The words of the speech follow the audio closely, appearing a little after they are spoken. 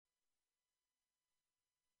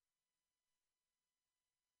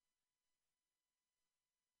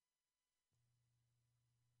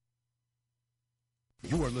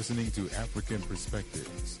You are listening to African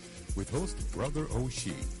Perspectives with host Brother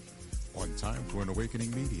Oshi on Time for an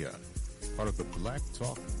Awakening Media, part of the Black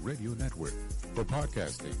Talk Radio Network. For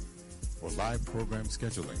podcasting or live program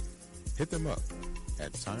scheduling, hit them up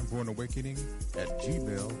at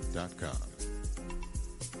timeforanawakening@gmail.com.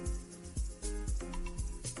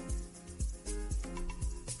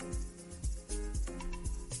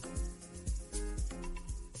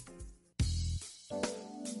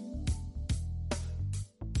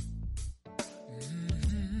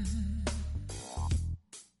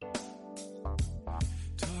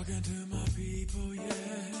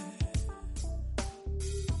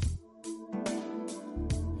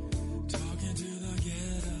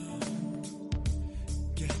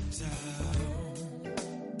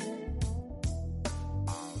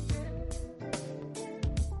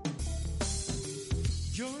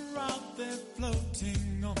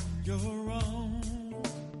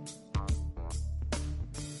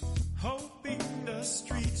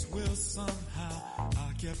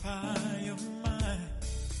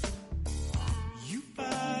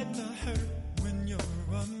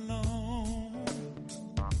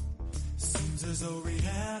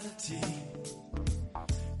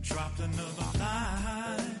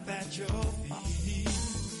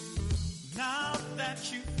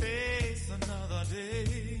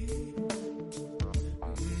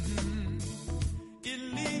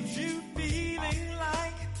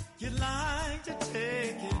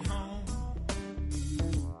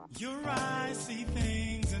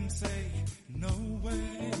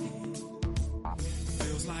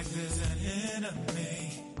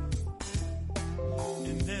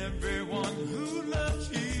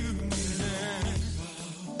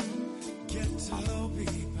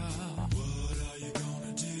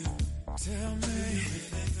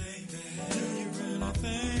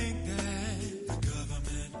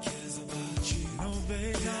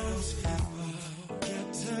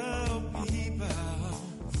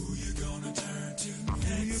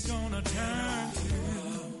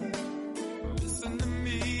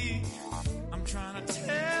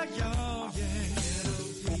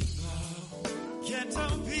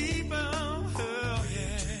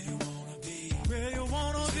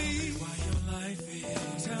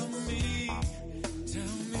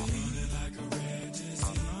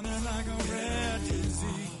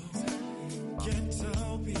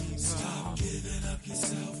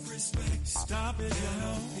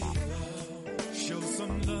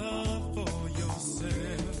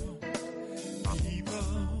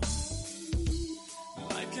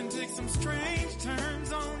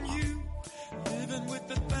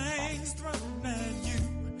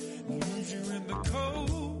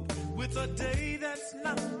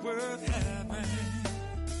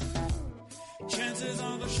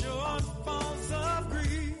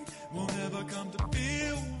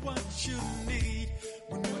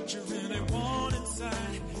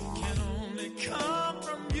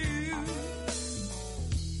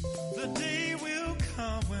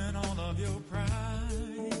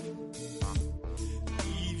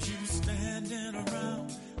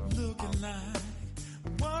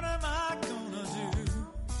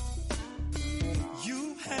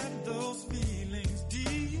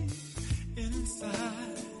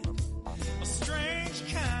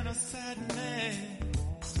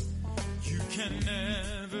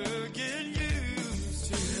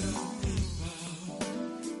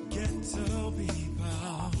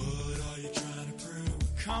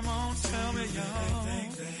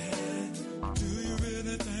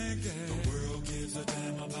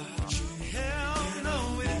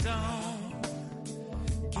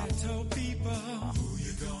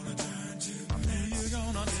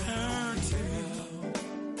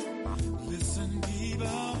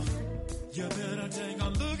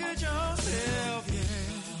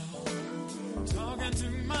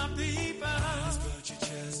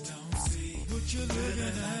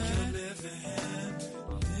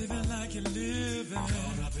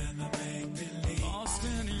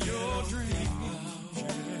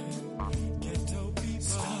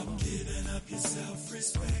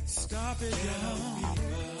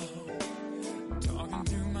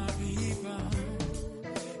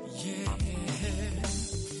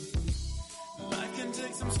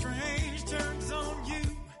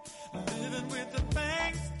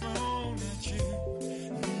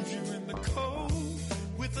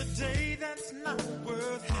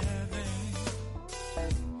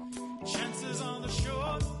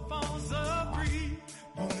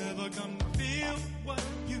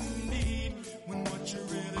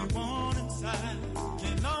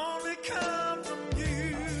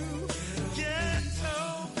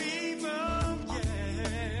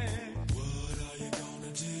 What are you gonna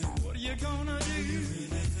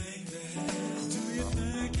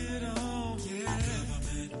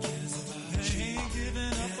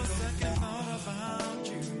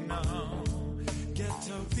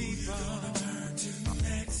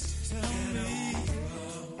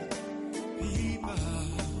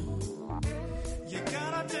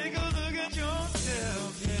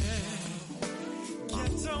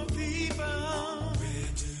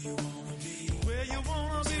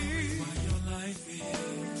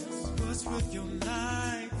with your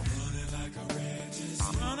life. Running like a red disease.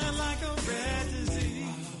 Running like a red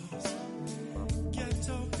disease.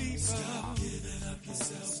 Ghetto people. Stop giving up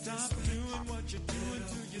yourself. Stop doing what you're doing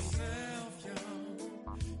to yourself, yo.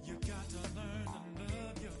 You got to learn to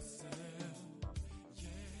love yourself.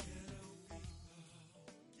 Yeah.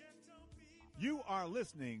 You are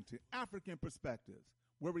listening to African Perspectives,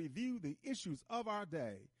 where we view the issues of our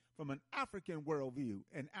day from an African worldview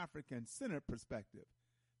and African-centered perspective.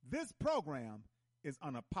 This program is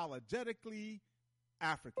unapologetically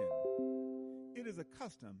African. It is a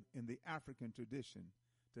custom in the African tradition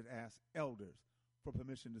to ask elders for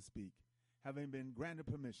permission to speak, having been granted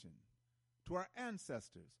permission. To our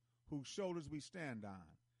ancestors, whose shoulders we stand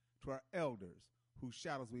on, to our elders, whose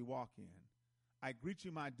shadows we walk in, I greet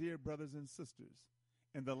you, my dear brothers and sisters,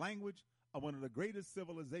 in the language of one of the greatest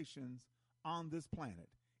civilizations on this planet.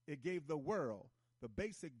 It gave the world the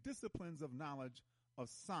basic disciplines of knowledge of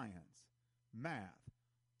science, math,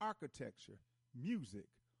 architecture, music,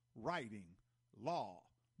 writing, law,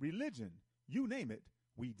 religion, you name it,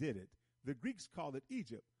 we did it. The Greeks called it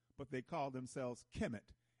Egypt, but they called themselves Kemet,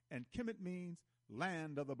 and Kemet means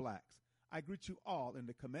land of the blacks. I greet you all in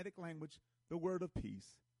the Kemetic language, the word of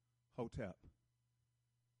peace, Hotep.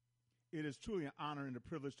 It is truly an honor and a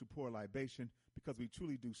privilege to pour libation because we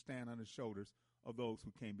truly do stand on the shoulders of those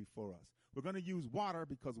who came before us. We're going to use water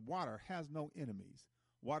because water has no enemies.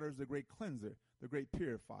 Water is the great cleanser, the great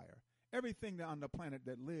purifier. Everything on the planet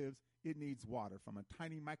that lives, it needs water, from a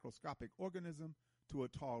tiny microscopic organism to a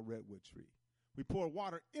tall redwood tree. We pour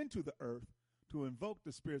water into the earth to invoke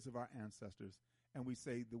the spirits of our ancestors, and we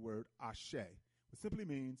say the word Ashe, which simply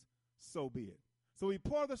means, so be it. So we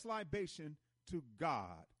pour this libation to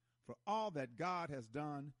God for all that God has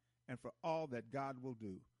done and for all that God will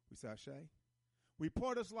do. We say Ashe. We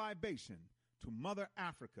pour this libation to Mother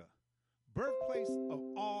Africa, birthplace of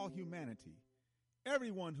all humanity,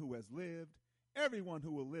 everyone who has lived, everyone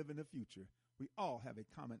who will live in the future. We all have a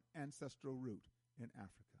common ancestral root in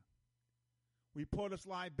Africa. We pour this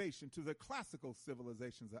libation to the classical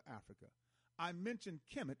civilizations of Africa. I mentioned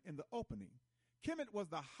Kemet in the opening. Kemet was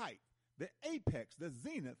the height, the apex, the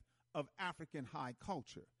zenith of African high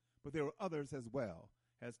culture. But there were others as well,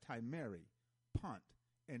 as Timeri, Punt,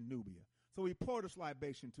 and Nubia. So we pour this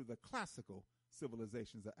libation to the classical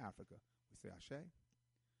civilizations of Africa. We say Ashe.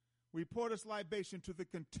 We pour this libation to the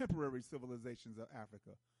contemporary civilizations of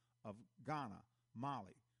Africa, of Ghana,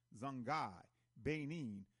 Mali, Zonghai,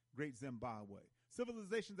 Benin, Great Zimbabwe.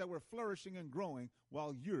 Civilizations that were flourishing and growing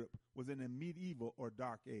while Europe was in a medieval or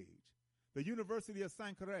dark age. The University of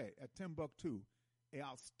Sankore at Timbuktu, an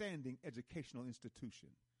outstanding educational institution.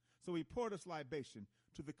 So we pour this libation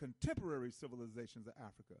to the contemporary civilizations of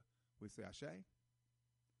Africa. We say Ashe.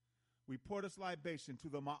 We pour this libation to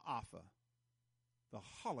the Ma'afa, the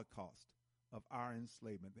Holocaust of our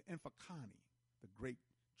enslavement, the Infakani, the great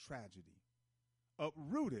tragedy,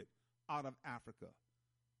 uprooted out of Africa.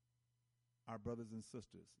 Our brothers and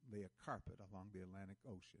sisters lay a carpet along the Atlantic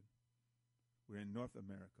Ocean. We're in North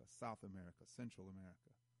America, South America, Central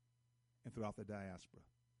America, and throughout the diaspora.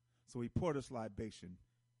 So we pour this libation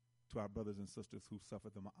to our brothers and sisters who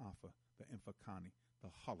suffered the Ma'afa, the Infakani, the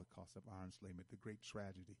Holocaust of our enslavement, the great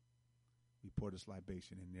tragedy. We pour this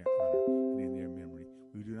libation in their honor and in their memory.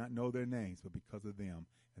 We do not know their names, but because of them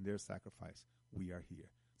and their sacrifice, we are here.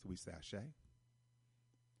 So we say Ashe.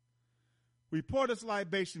 We pour this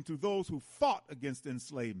libation to those who fought against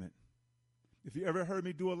enslavement. If you ever heard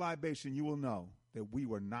me do a libation, you will know that we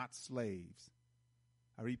were not slaves.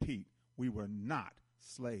 I repeat, we were not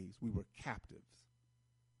slaves. We were captives.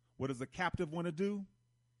 What does a captive want to do?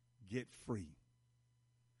 Get free.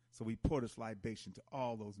 So we pour this libation to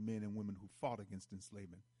all those men and women who fought against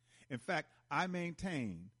enslavement. In fact, I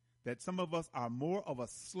maintain that some of us are more of a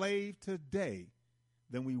slave today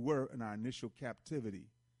than we were in our initial captivity,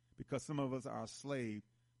 because some of us are a slave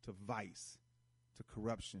to vice, to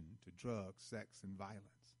corruption, to drugs, sex, and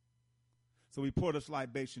violence. So we pour this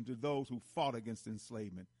libation to those who fought against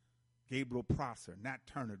enslavement. Gabriel Prosser, Nat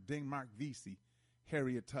Turner, Dingmark Vesey,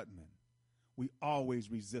 Harriet Tubman. We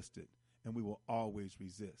always resisted, and we will always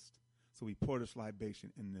resist. So we pour this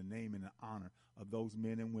libation in the name and the honor of those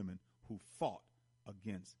men and women who fought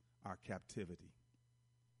against our captivity.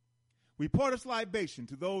 We pour this libation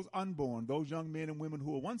to those unborn, those young men and women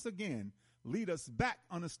who will once again lead us back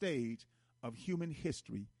on the stage of human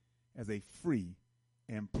history as a free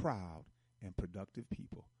and proud and productive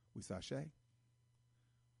people. We say Ashe.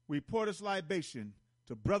 We pour this libation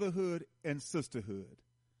to brotherhood and sisterhood,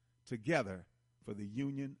 together for the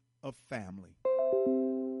union of family.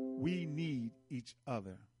 We need each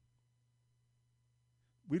other.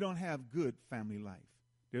 We don't have good family life.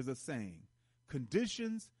 There's a saying,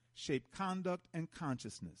 conditions shape conduct and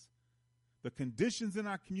consciousness. The conditions in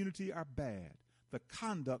our community are bad. The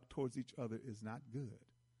conduct towards each other is not good.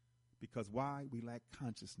 Because why? We lack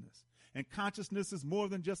consciousness. And consciousness is more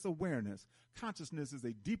than just awareness. Consciousness is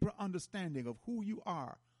a deeper understanding of who you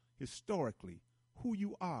are historically, who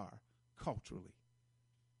you are culturally.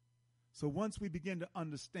 So once we begin to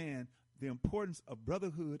understand the importance of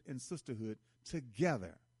brotherhood and sisterhood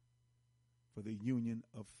together for the union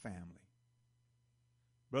of family.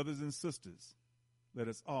 Brothers and sisters, let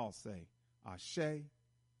us all say, Ashe,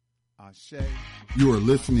 Ashe. You are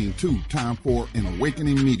listening to Time for an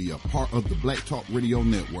Awakening Media, part of the Black Talk Radio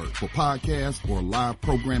Network. For podcasts or live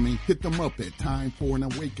programming, hit them up at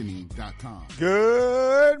timeforanawakening.com.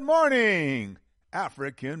 Good morning,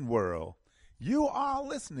 African world. You are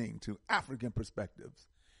listening to African Perspectives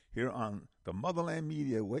here on the Motherland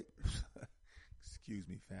Media. Wait, excuse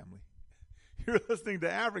me, family. You're listening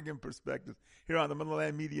to African Perspectives here on the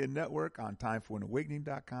Motherland Media Network on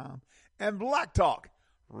timeforanawakening.com and Black Talk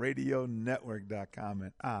Radio Network.com.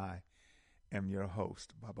 And I am your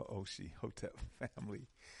host, Baba Oshi, Hotep family.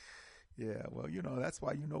 Yeah, well, you know, that's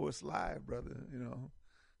why you know it's live, brother, you know,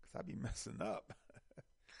 because I be messing up.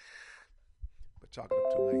 But chalk it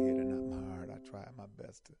up to my head and not my heart. I try my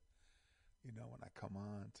best to, you know, when I come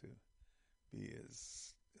on to be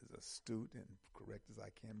as astute and correct as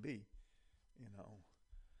I can be, you know.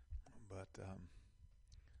 But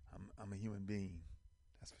I'm a human being,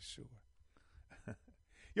 that's for sure.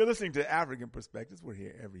 You're listening to African Perspectives. We're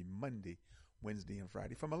here every Monday, Wednesday, and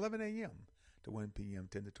Friday from 11 a.m. to 1 p.m.,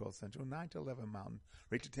 10 to 12 Central, 9 to 11 Mountain,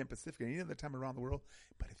 8 to 10 Pacific, and any other time around the world.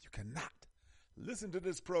 But if you cannot listen to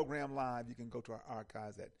this program live, you can go to our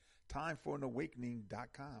archives at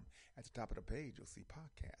timeforanawakening.com. At the top of the page, you'll see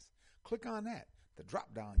podcasts. Click on that. The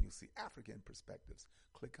drop down, you'll see African Perspectives.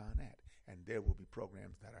 Click on that, and there will be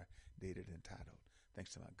programs that are dated and titled.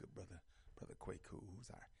 Thanks to my good brother Kwaku, who's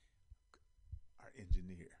our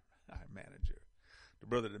engineer, our manager, the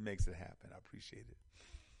brother that makes it happen. I appreciate it.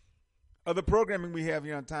 Other programming we have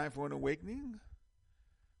here on Time for an Awakening.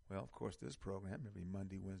 Well, of course, this program every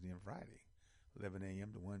Monday, Wednesday, and Friday, 11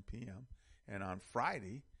 a.m. to 1 p.m. And on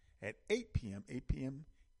Friday at 8 p.m.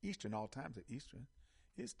 Eastern, all times at Eastern,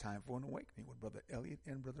 it's Time for an Awakening with Brother Elliot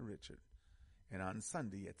and Brother Richard. And on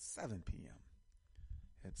Sunday at 7 p.m.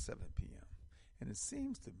 And it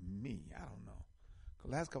seems to me, I don't know, the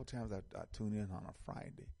last couple times I tuned in on a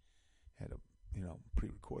Friday, had a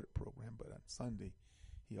pre-recorded program, but on Sunday,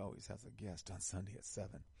 he always has a guest on Sunday at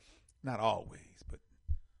 7. Not always, but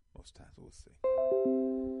most times. We'll see.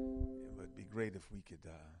 Yeah, but it'd be great if we could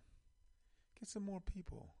get some more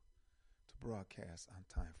people to broadcast on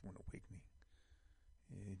Time for an Awakening.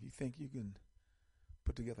 If you think you can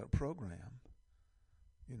put together a program,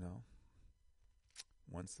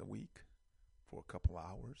 once a week for a couple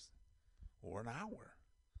hours or an hour,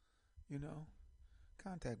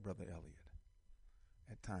 contact Brother Elliot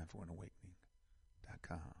at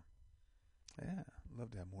timeforanawakening.com. Yeah,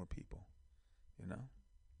 love to have more people,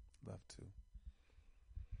 love to.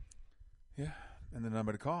 Yeah, and the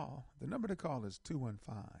number to call is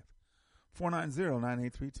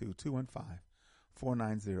 215-490-9832,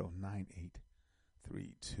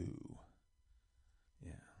 215-490-9832.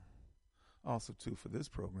 Yeah. Also, too, for this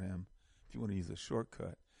program, if you want to use a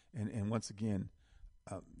shortcut, and once again,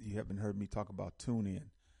 you haven't heard me talk about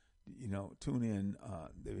TuneIn. TuneIn,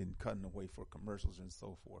 they've been cutting away for commercials and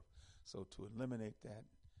so forth. So to eliminate that,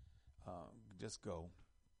 just go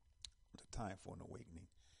to Time for an Awakening.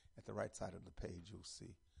 At the right side of the page, you'll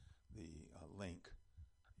see the link,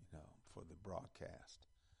 for the broadcast.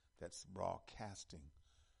 That's broadcasting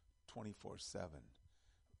 24/7.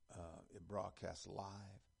 It broadcasts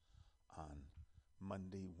live on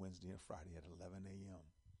Monday, Wednesday, and Friday at 11 a.m.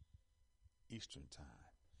 Eastern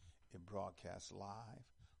Time. It broadcasts live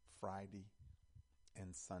Friday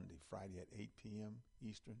and Sunday. Friday at 8 p.m.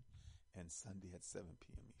 Eastern and Sunday at 7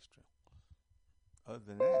 p.m. Eastern. Other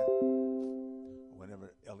than that,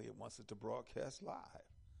 whenever Elliot wants it to broadcast live.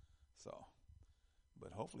 So,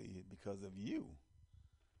 but hopefully because of you,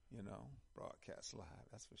 broadcast live,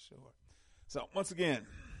 that's for sure. So, once again,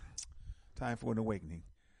 Time for an Awakening.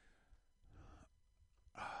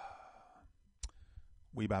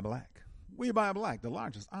 We Buy Black. We Buy Black, the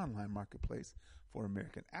largest online marketplace for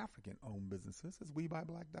American African-owned businesses, is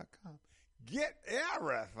WeBuyBlack.com. Get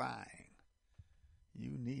everything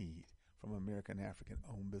you need from American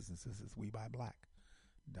African-owned businesses is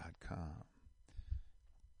WeBuyBlack.com.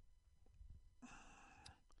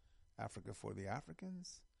 Africa for the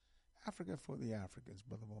Africans. Africa for the Africans.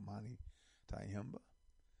 Brother Bomani Tayemba,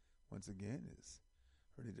 once again, is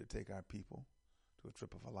ready to take our people to a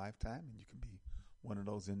trip of a lifetime, and you can be one of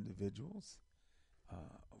those individuals.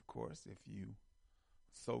 Of course, if you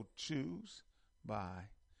so choose, by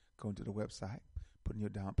going to the website, putting your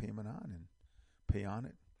down payment on, and pay on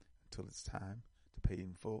it until it's time to pay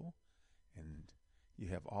in full. And you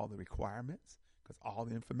have all the requirements, because all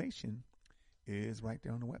the information is right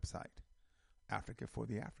there on the website,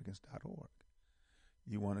 AfricaForTheAfricans.org.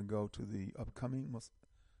 You want to go to the upcoming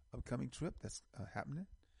trip that's happening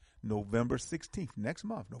November 16th, next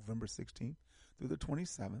month, November 16th through the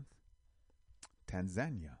 27th,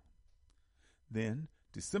 Tanzania. Then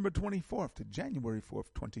December 24th to January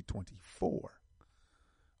 4th, 2024,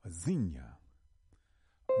 Azania.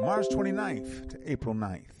 March 29th to April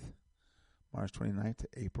 9th. March 29th to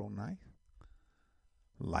April 9th,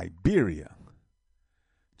 Liberia.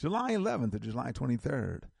 July 11th to July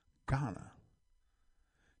 23rd, Ghana.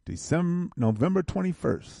 November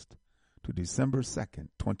 21st to December 2nd,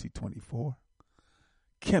 2024,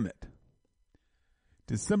 Kemet.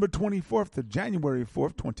 December 24th to January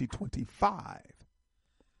 4th, 2025,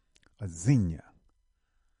 Azania.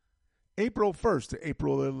 April 1st to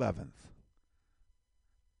April 11th,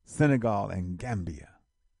 Senegal and Gambia,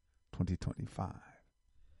 2025.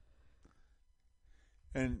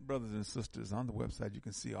 And brothers and sisters, on the website you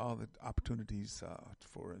can see all the opportunities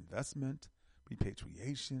for investment,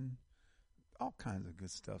 repatriation, all kinds of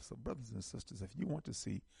good stuff. So brothers and sisters, if you want to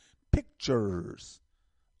see pictures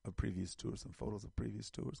of previous tours and photos of previous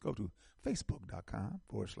tours, go to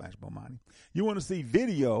facebook.com/Bomani. You want to see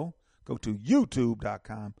video, go to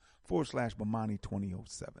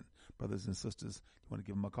youtube.com/Bomani2007. Brothers and sisters, you want to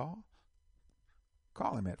give him a call?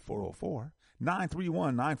 Call him at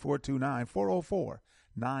 404-931-9429,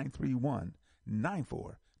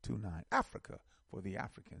 404-931-9429,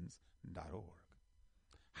 AfricaForTheAfricans.org.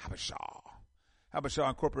 Habesha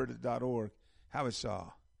Incorporated.org.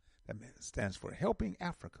 Habesha, that stands for Helping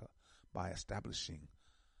Africa by Establishing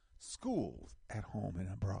Schools at Home and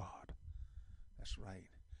Abroad. That's right.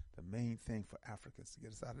 The main thing for Africans to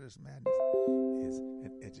get us out of this madness is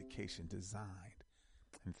an education designed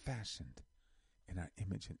and fashioned in our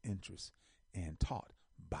image and interest and taught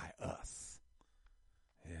by us.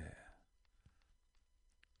 Yeah.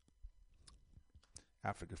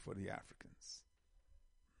 Africa for the Africans.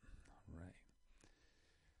 All right.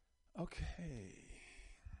 Okay.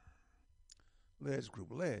 LEDGE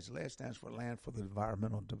Group. LEDGE stands for Land for the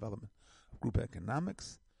Environmental Development of Group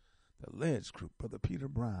Economics. The LEDGE Group, Brother Peter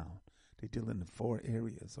Brown, they deal in the 4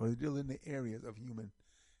 areas, or they deal in the areas of human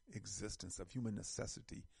existence, of human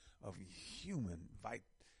necessity, of human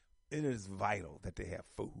it is vital that they have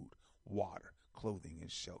food, water, clothing,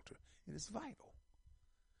 and shelter. It is vital.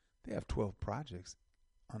 They have 12 projects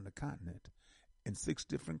on the continent in 6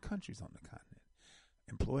 different countries on the continent,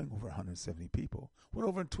 employing over 170 people with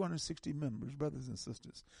over 260 members. Brothers and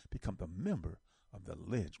sisters, become a member of the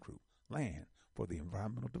LEDGE Group, Land for the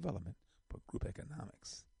Environmental Development for Group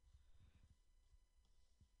Economics.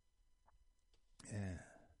 Yeah.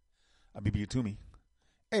 Abibitumi.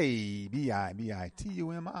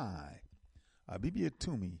 ABIBITUMI.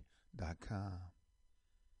 Abibitumi.com.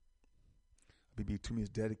 Abibitumi is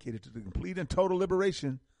dedicated to the complete and total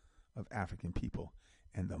liberation of African people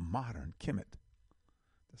and the modern Kemet.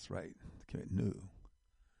 That's right, the Kemet knew.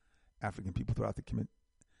 African people throughout the Kemet,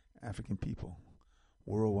 African people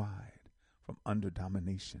worldwide from under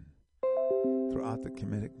domination. Throughout the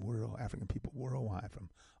Kemetic world, African people worldwide from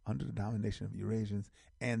under the domination of Eurasians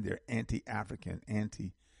and their anti-African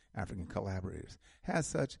collaborators. As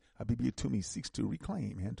such, Abibitumi seeks to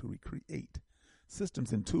reclaim and to recreate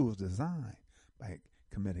systems and tools designed by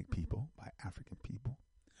Kemetic people, by African people,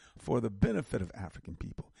 for the benefit of African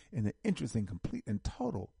people in the interest in complete and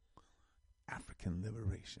total African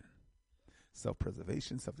liberation,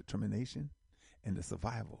 self-preservation, self-determination, and the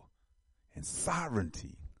survival and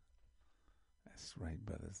sovereignty. That's right,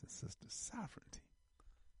 brothers and sisters, sovereignty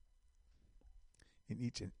in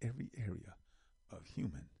each and every area of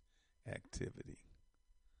human activity.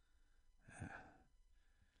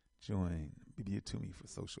 Join Abibitumi for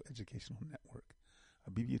Social Educational Network.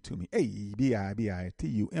 Abibitumi,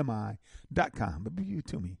 ABIBITUMI.com,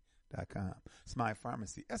 Abibitumi.com. Smile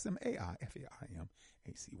Pharmacy, SMAIFARMACY.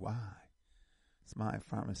 Smile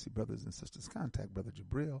Pharmacy, brothers and sisters, contact Brother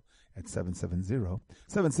Jabril at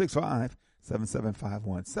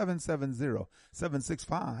 770-765-7751,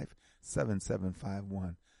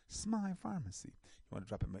 770-765-7751. Smile Pharmacy. You want to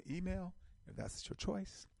drop him an email? If that's your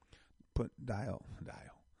choice, put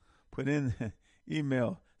in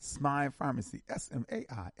email Smile Pharmacy,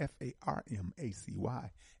 SMAIFARMACY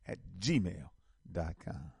at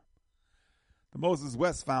gmail.com. The Moses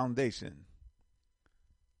West Foundation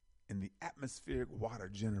in the atmospheric water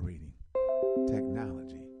generating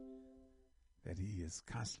technology that he is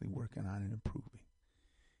constantly working on and improving.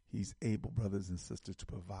 He's able, brothers and sisters, to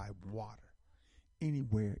provide water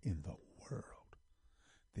anywhere in the world.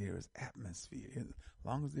 There is atmosphere. As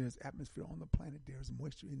long as there's atmosphere on the planet, there's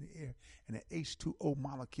moisture in the air. And an H2O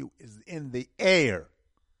molecule is in the air.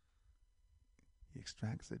 He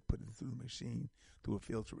extracts it, puts it through the machine, through a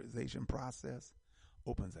filterization process,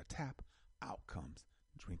 opens a tap, out comes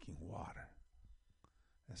drinking water.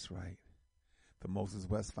 That's right. The Moses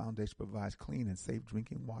West Foundation provides clean and safe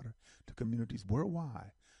drinking water to communities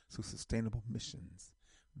worldwide through sustainable missions.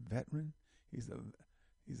 He's a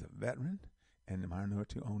veteran and a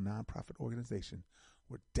minority-owned nonprofit organization.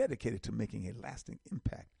 We're dedicated to making a lasting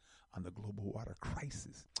impact on the global water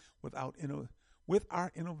crisis. With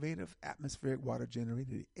our innovative atmospheric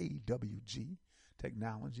water-generated AWG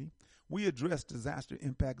technology, we address disaster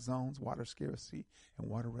impact zones, water scarcity, and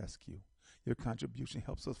water rescue. Your contribution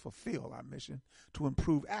helps us fulfill our mission to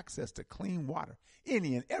improve access to clean water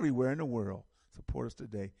any and everywhere in the world. Support us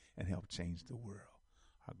today and help change the world.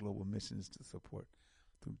 Our global mission is to support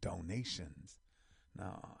through donations.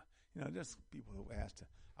 Now, there's people who asked,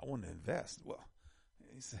 I want to invest. Well,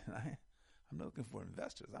 he said, I'm not looking for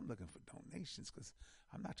investors. I'm looking for donations because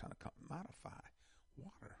I'm not trying to commodify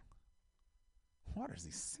water. Water is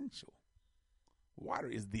essential. Water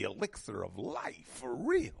is the elixir of life, for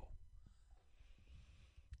real.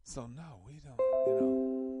 So, no, we don't,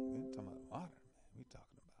 we ain't talking about water, man. We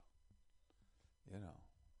talking about,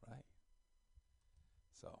 right?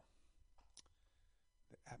 So,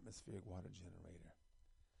 the atmospheric water generator.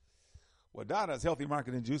 Wadada's Healthy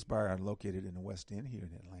Market and Juice Bar are located in the West End here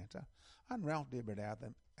in Atlanta on Ralph D.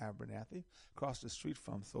 Abernathy, across the street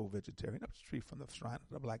from Soul Vegetarian, up the street from the Shrine of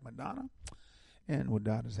the Black Madonna, and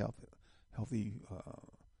Wadada's Healthy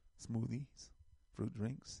smoothies, fruit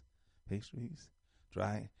drinks, pastries,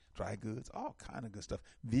 dry goods, all kind of good stuff.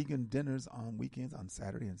 Vegan dinners on weekends, on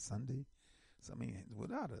Saturday and Sunday. So,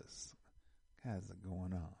 Wadada's has it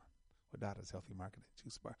going on. Wadada's Healthy Market and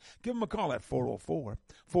Juice Bar. Give them a call at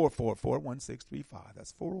 404-444-1635.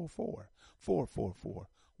 That's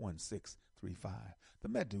 404-444-1635. The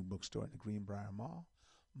Medu Bookstore in the Greenbrier Mall.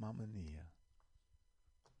 Mama Nia.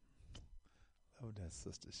 Love that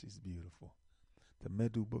sister. She's beautiful. The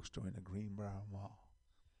Medu Bookstore in the Greenbrier Mall.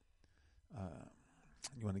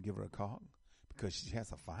 You want to give her a call? Because she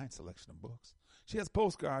has a fine selection of books. She has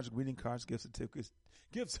postcards, greeting cards, gift certificates,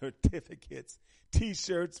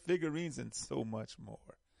 T-shirts, figurines, and so much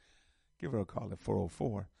more. Give her a call at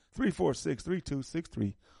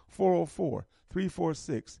 404-346-3263,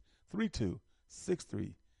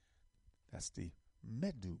 404-346-3263. That's the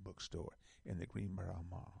Medu Bookstore in the Greenbrier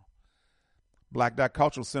Mall. Black Dot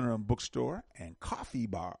Cultural Center and Bookstore and Coffee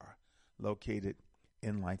Bar located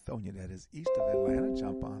in Lithonia, that is east of Atlanta.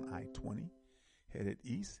 Jump on I-20, headed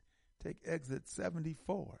east, take exit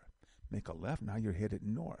 74. Make a left, now you're headed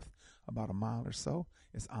north. About a mile or so,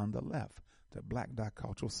 it's on the left, the Black Dot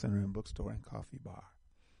Cultural Center and Bookstore and Coffee Bar.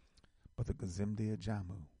 But the Gazimde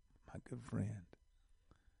Ajamu, my good friend.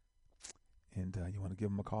 And you want to give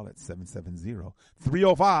them a call at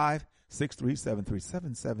 770-305-6373,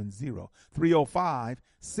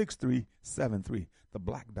 770-305-6373, the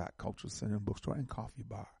Black Dot Cultural Center and Bookstore and Coffee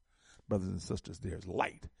Bar. Brothers and sisters, there's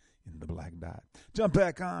light in the Black Dot. Jump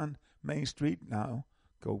back on Main Street now,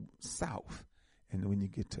 go south, and when you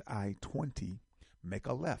get to I-20, make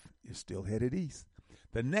a left. You're still headed east.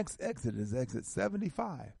 The next exit is exit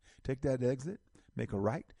 75. Take that exit, make a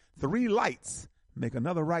right, 3 lights, make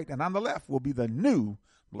another right, and on the left will be the new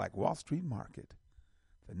Black Wall Street Market.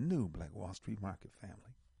 The new Black Wall Street Market,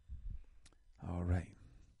 family. All right.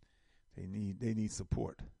 They need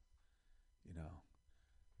support.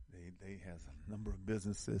 They have a number of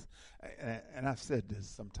businesses. And I've said this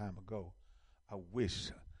some time ago. I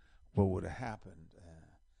wish what would have happened.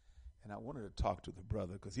 And I wanted to talk to the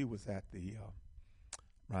brother because he was at the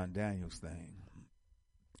Ron Daniels thing,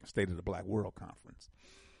 State of the Black World Conference.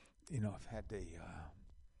 Had they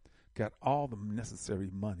got all the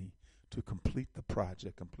necessary money to complete the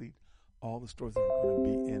project, complete all the stores that were going to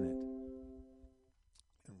be in it,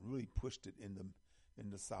 and really pushed it in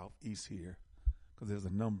the southeast here, because there's a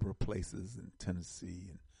number of places in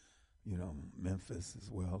Tennessee and Memphis, as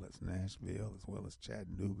well as Nashville, as well as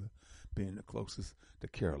Chattanooga, being the closest, the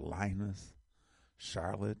Carolinas,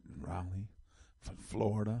 Charlotte and Raleigh, from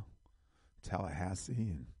Florida, Tallahassee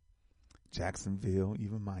and Jacksonville,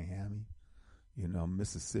 even Miami,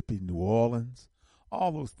 Mississippi, New Orleans,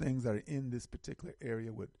 all those things that are in this particular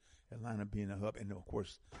area, with Atlanta being a hub, and of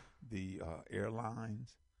course the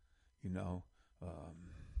airlines,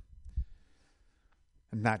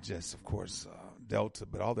 And not just, of course, Delta,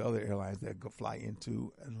 but all the other airlines that go fly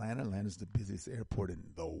into Atlanta. Atlanta is the busiest airport in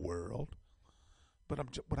the world. But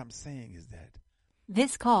what I'm saying is that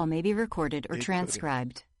this call may be recorded or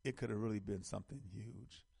transcribed. It could have really been something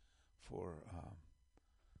huge for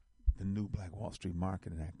the new Black Wall Street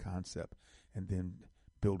market and that concept, and then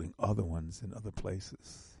building other ones in other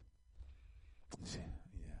places. Yeah.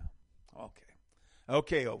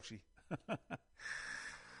 Okay, Oshi.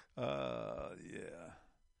 Yeah.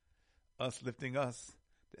 Us Lifting Us,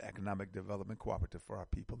 the Economic Development Cooperative for our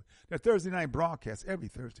people. Their Thursday night broadcast every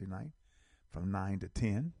Thursday night from 9 to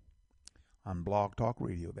 10 on Blog Talk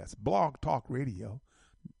Radio. That's Blog Talk Radio /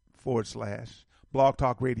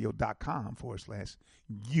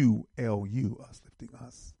 blogtalkradio.com/ULU, Us Lifting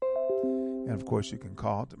Us. And, of course, you can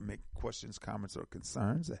call to make questions, comments, or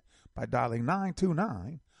concerns by dialing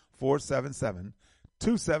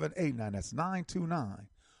 929-477-2789. That's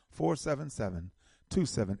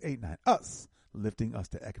 929-477-2789. Us Lifting Us,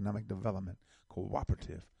 the Economic Development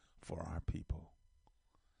Cooperative for our people.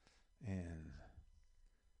 And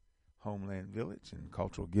Homeland Village and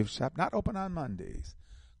Cultural Gift Shop, not open on Mondays.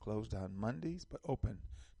 Closed on Mondays, but open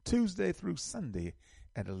Tuesday through Sunday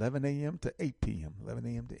at 11 a.m. to 8 p.m. 11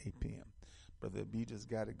 a.m. to 8 p.m. Brother B just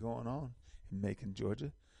got it going on in Macon,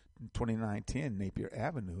 Georgia. 2910 Napier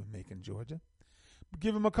Avenue in Macon, Georgia.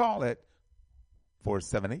 Give him a call at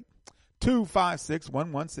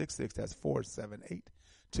 478-256-1166. That's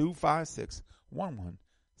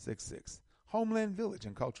 478-256-1166. Homeland Village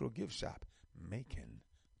and Cultural Gift Shop, Macon,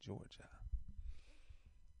 Georgia.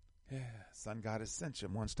 Yeah, Sun God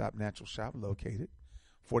Ascension, one-stop natural shop located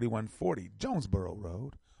 4140 Jonesboro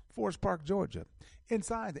Road, Forest Park, Georgia,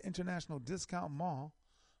 inside the International Discount Mall,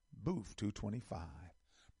 booth 225.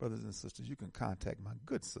 Brothers and sisters, you can contact my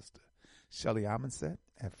good sister, Shelly Amundset,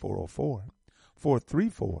 at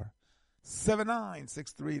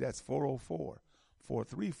 404-434-7963. That's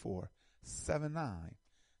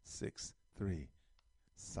 404-434-7963.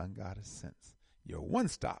 Sun Goddess Sense, your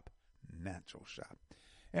one-stop natural shop.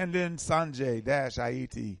 And then Sanjay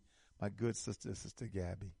Haiti, my good sister, Sister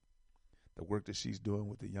Gabby. The work that she's doing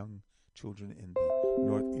with the young children in the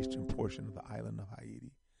northeastern portion of the island of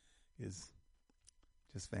Haiti is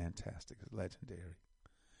just fantastic. It's legendary.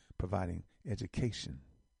 Providing education,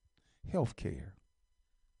 health care,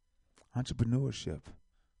 entrepreneurship,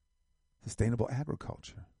 sustainable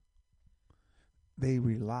agriculture. They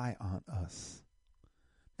rely on us.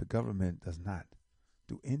 The government does not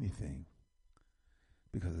do anything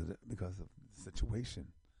because of the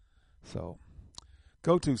situation. So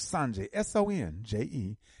go to Sanjay,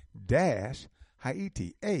 SONJE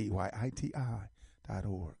Haiti,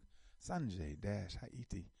 AYITI.org.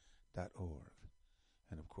 Sanjay-Haiti.org.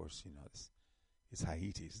 And of course, you know, it's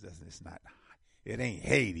Haiti. It ain't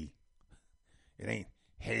Haiti. It ain't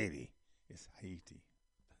Haiti. It's Haiti.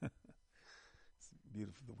 It's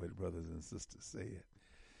beautiful the way the brothers and sisters say it.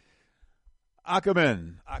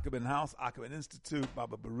 Akaben House, Akaben Institute,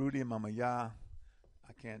 Baba Barudi and Mama Ya.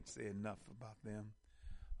 I can't say enough about them.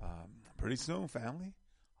 Pretty soon, family,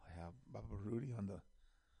 I'll have Baba Barudi on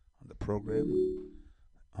the program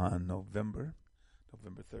on November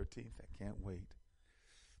 13th. I can't wait.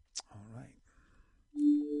 All right.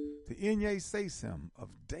 The Inye Sesem of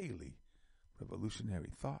daily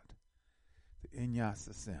revolutionary thought. The Inya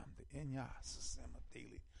Sesem of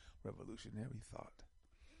daily revolutionary thought.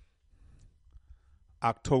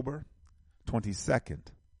 October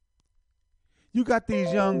 22nd. You got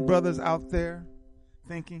these young brothers out there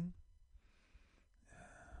thinking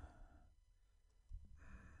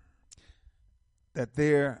that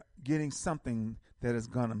they're getting something that is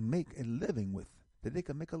going to make a living with, that they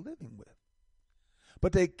can make a living with.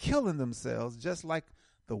 But they're killing themselves just like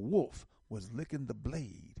the wolf was licking the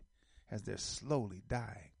blade as they're slowly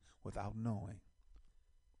dying without knowing.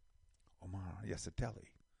 Omar Yesateli,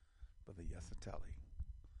 Brother Yesateli.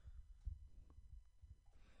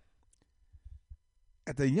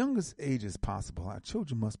 At the youngest ages possible, our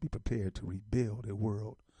children must be prepared to rebuild a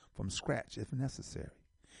world from scratch if necessary.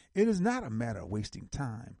 It is not a matter of wasting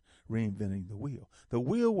time reinventing the wheel. The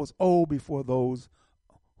wheel was old before those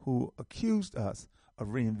who accused us of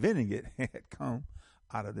reinventing it had come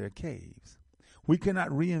out of their caves. We cannot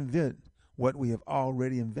reinvent what we have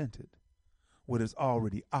already invented, what is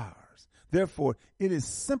already ours. Therefore, it is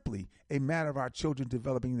simply a matter of our children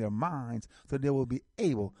developing their minds so they will be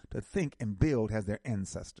able to think and build as their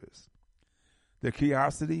ancestors. Their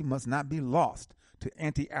curiosity must not be lost to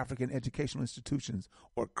anti-African educational institutions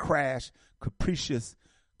or crash, capricious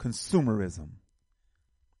consumerism.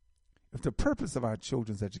 If the purpose of our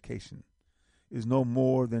children's education is no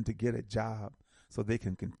more than to get a job so they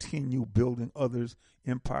can continue building others'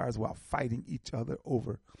 empires while fighting each other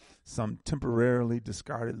over some temporarily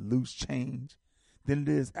discarded loose change, then it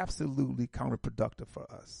is absolutely counterproductive for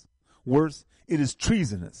us. Worse, it is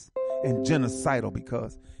treasonous and genocidal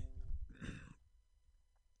because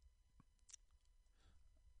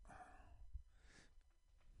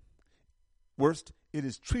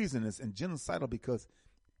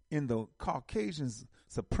in the Caucasians'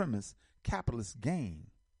 supremacist capitalist gain,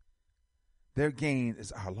 their gain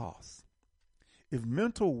is our loss. If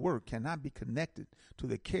mental work cannot be connected to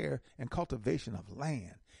the care and cultivation of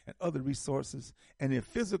land and other resources, and if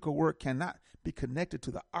physical work cannot be connected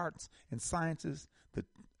to the arts and sciences,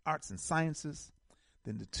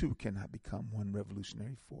 then the two cannot become one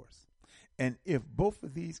revolutionary force. And if both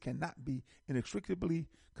of these cannot be inextricably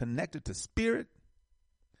connected to spirit,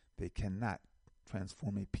 they cannot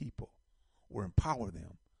transform a people or empower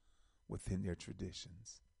them within their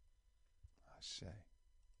traditions. Ashe.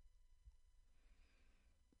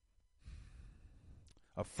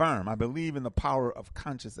 Affirm, I believe in the power of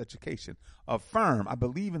conscious education. Affirm, I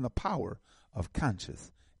believe in the power of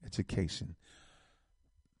conscious education.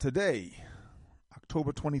 Today,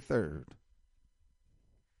 October 23rd,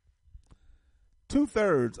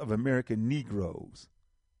 2/3 of American Negroes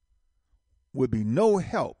would be no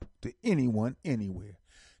help to anyone anywhere.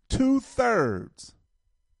 2/3,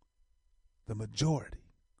 the majority.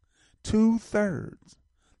 2/3,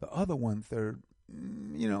 the other 1/3,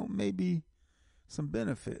 maybe some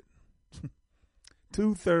benefit.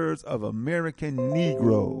 2/3 of American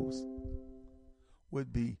Negroes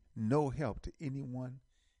would be no help to anyone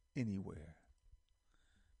anywhere.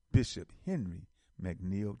 Bishop Henry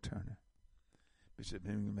McNeil Turner. Bishop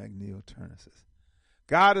Henry McNeil Turner says,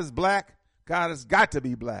 God is black. God has got to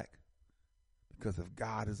be black. Because if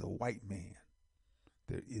God is a white man,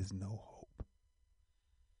 there is no hope.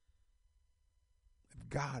 If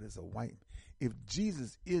God is a white man, if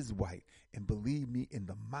Jesus is white, and believe me, in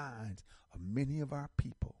the minds of many of our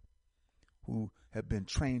people who have been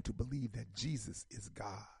trained to believe that Jesus is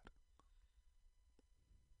God.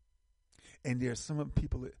 And there are some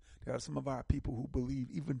of our people who believe,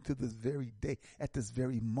 even to this very day, at this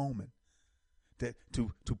very moment, that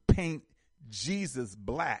to paint Jesus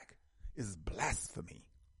black is blasphemy.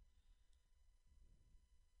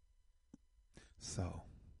 So,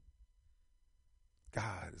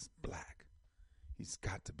 God is black. He's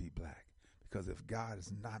got to be black. Because if God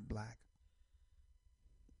is not black,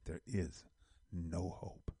 there is no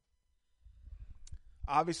hope.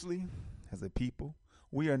 Obviously, as a people,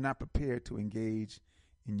 we are not prepared to engage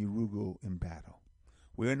in Urugu in battle.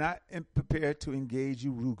 We are not prepared to engage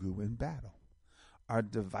Urugu in battle. Our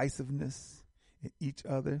divisiveness in each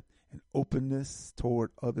other and openness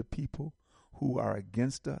toward other people who are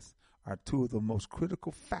against us are two of the most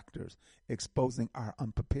critical factors exposing our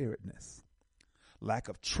unpreparedness. Lack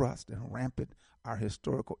of trust and rampant our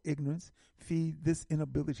historical ignorance feed this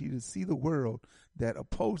inability to see the world that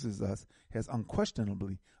opposes us as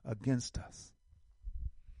unquestionably against us.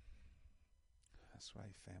 That's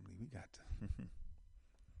right, family. We got to.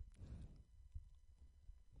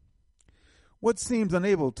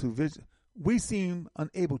 We seem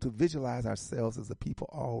unable to visualize ourselves as a people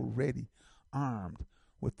already armed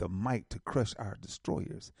with the might to crush our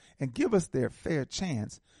destroyers and give us their fair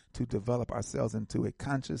chance to develop ourselves into a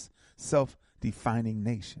conscious, self-defining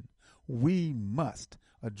nation. We must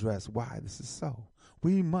address why this is so.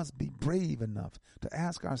 We must be brave enough to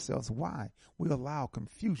ask ourselves why we allow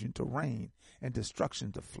confusion to reign and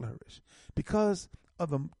destruction to flourish. Because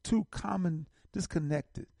of the two common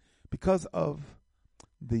disconnect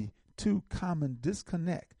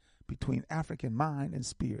between African mind and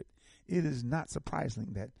spirit, it is not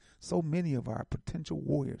surprising that so many of our potential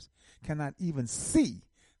warriors cannot even see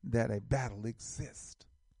that a battle exists.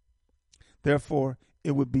 Therefore,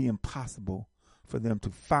 it would be impossible for them to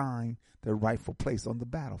find their rightful place on the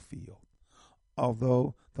battlefield.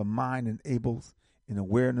 Although the mind enables an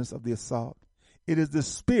awareness of the assault, it is the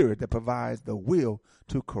spirit that provides the will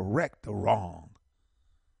to correct the wrong.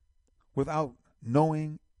 Without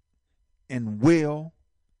knowing and will,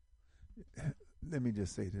 let me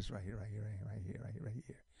just say this right here.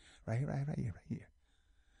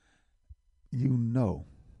 You know,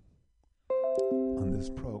 on this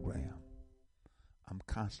program, I'm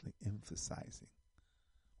constantly emphasizing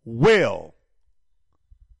will.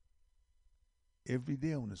 Every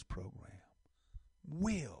day on this program,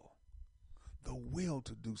 will. The will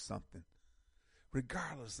to do something,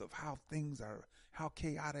 regardless of how things are, how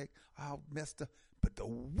chaotic, how messed up, but the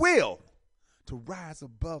will to rise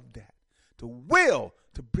above that, the will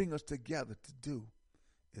to bring us together to do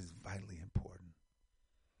is vitally important.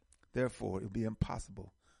 Therefore, it will be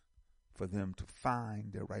impossible for them to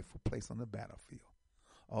find their rightful place on the battlefield.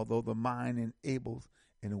 Although the mind enables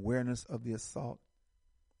an awareness of the assault,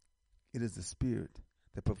 it is the spirit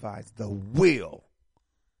that provides the will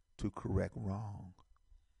to correct wrong.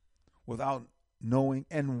 Without knowing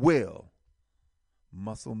and will,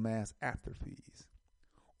 muscle mass atrophies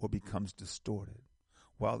or becomes distorted,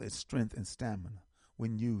 while its strength and stamina,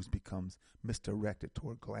 when used, becomes misdirected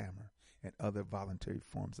toward glamour and other voluntary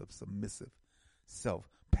forms of submissive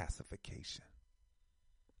self-pacification.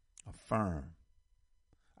 Affirm,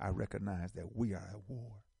 I recognize that we are at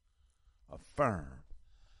war. Affirm,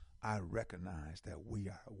 I recognize that we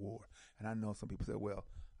are at war. And I know some people say, well,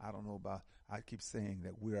 I don't know about, I keep saying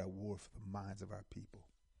that we're at war for the minds of our people.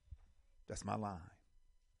 That's my line.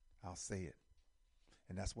 I'll say it.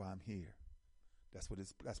 And that's why I'm here. That's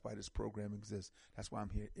why this program exists. That's why I'm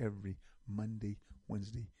here every Monday,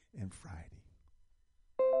 Wednesday, and Friday.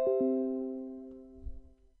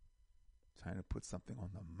 Trying to put something on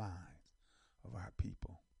the minds of our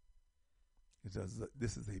people.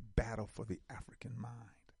 This is a battle for the African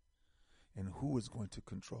mind. And who is going to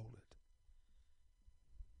control it?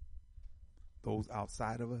 Those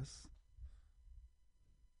outside of us?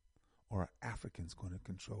 Or are Africans going to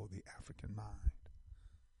control the African mind?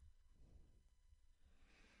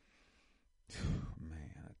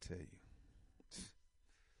 Man, I tell you.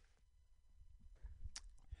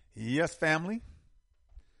 Yes, family.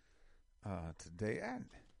 Today I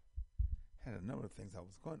had a number of things I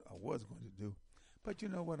was going to do, but you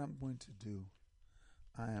know what I'm going to do?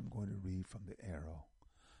 I am going to read from the Arrow.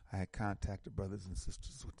 I had contacted brothers and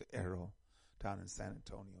sisters with the Arrow down in San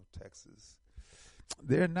Antonio, Texas.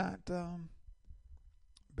 They're not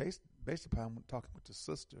based upon talking with the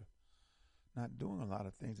sister, not doing a lot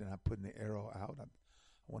of things. They're not putting the Arrow out. I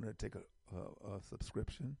wanted to take a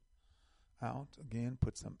subscription out again,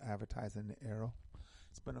 put some advertising in the Arrow.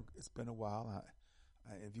 It's been a while.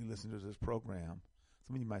 If you listen to this program,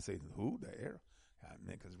 some of you might say, "Who, the Arrow?"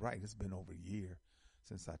 Because right, it's been over a year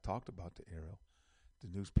since I talked about the Arrow, the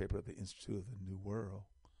newspaper of the Institute of the New World.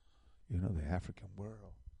 You know, the African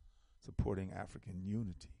world, supporting African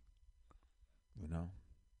unity. You know,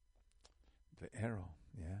 the Arrow,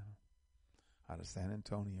 yeah, out of San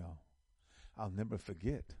Antonio. I'll never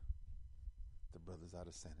forget the brothers out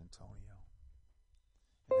of San Antonio.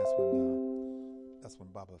 And that's when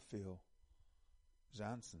Baba Phil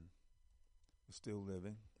Johnson was still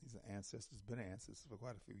living. He's an ancestor. He's been an ancestor for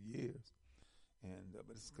quite a few years. And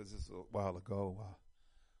but it's because it's a while ago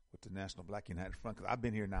with the National Black United Front. Because I've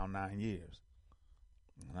been here now 9 years.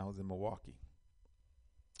 And I was in Milwaukee.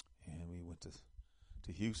 And we went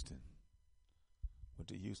to Houston. Went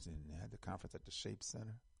to Houston and had the conference at the Shape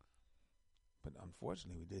Center. But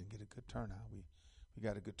unfortunately, we didn't get a good turnout. We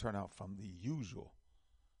got a good turnout from the usual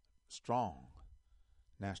strong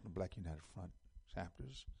National Black United Front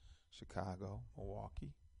chapters, Chicago,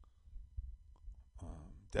 Milwaukee,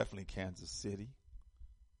 definitely Kansas City,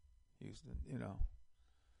 Houston, you know.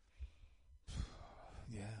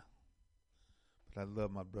 Yeah. But I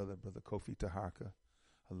love my brother Kofi Taharka.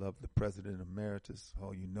 I love the President Emeritus.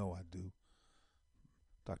 Oh, you know I do.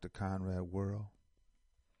 Dr. Conrad Worrell.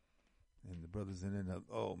 And the brothers in it,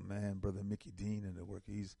 oh man, Brother Mickey Dean and the work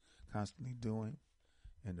he's constantly doing.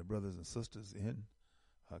 And the brothers and sisters in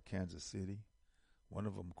Kansas City. One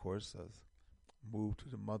of them, of course, has moved to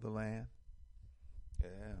the motherland.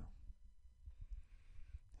 Yeah.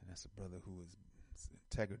 And that's a brother whose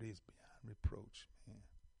integrity is beyond reproach, man.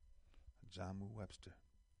 John Webster.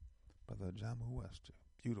 Brother John Webster.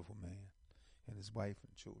 Beautiful man. And his wife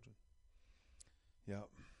and children. Yep.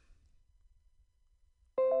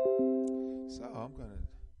 So I'm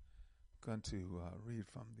going to read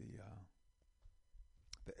from the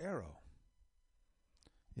Arrow.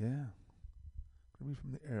 Yeah. I'm going to read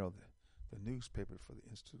from the Arrow, the newspaper for the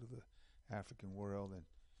Institute of the African World, and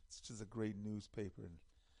it's just a great newspaper.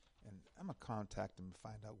 And I'm going to contact them to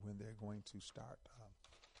find out when they're going to start,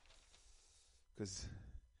 because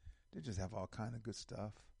they just have all kind of good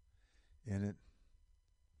stuff in it.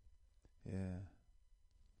 Yeah.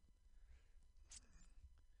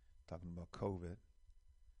 Talking about COVID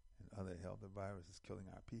and other health, the virus is killing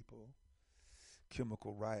our people.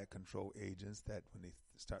 Chemical riot control agents that when they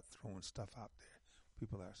start throwing stuff out there,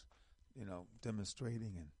 people are,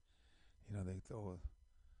 demonstrating and, they throw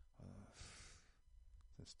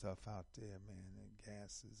some stuff out there, man, and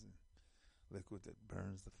gases and liquid that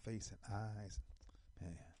burns the face and eyes.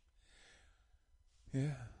 Man.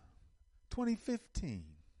 Yeah. 2015.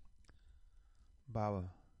 Baba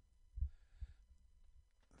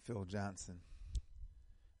Phil Johnson.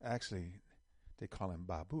 Actually, they call him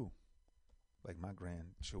Babu. like my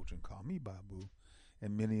grandchildren call me Babu,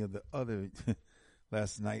 and many of the other.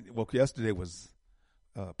 Last night, well, yesterday was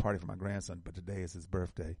a party for my grandson, but today is his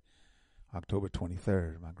birthday, October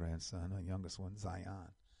 23rd. My grandson, my youngest one,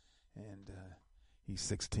 Zion, and he's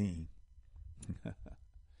 16.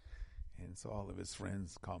 And so all of his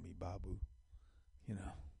friends call me Babu, you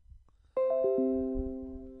know.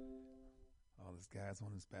 All his guys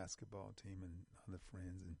on his basketball team and other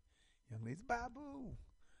friends and young ladies, Babu.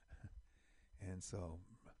 And so,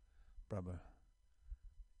 brother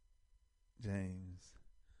James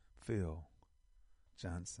Phil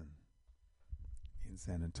Johnson in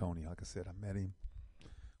San Antonio. Like I said, I met him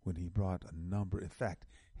when he brought a number. In fact,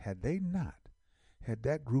 had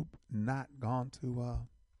that group not gone to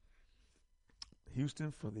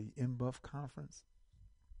Houston for the NBUF conference,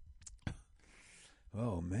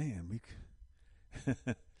 oh man,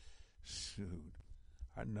 shoot,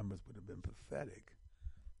 our numbers would have been pathetic.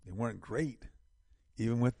 They weren't great,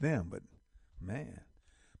 even with them, but man,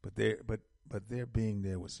 but their being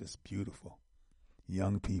there was just beautiful.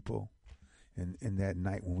 Young people, and that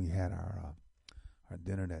night when we had our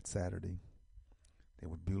dinner that Saturday, they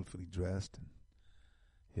were beautifully dressed,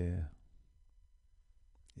 and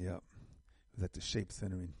yep, it was at the Shape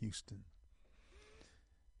Center in Houston.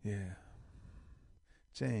 Yeah,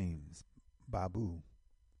 James Babu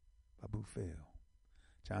Phil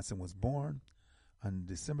Johnson was born on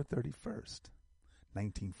December 31st,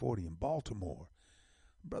 1940 in Baltimore.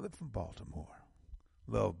 Brother from Baltimore.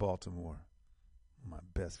 Love Baltimore. My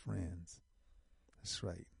best friends. That's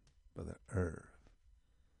right. Brother Irv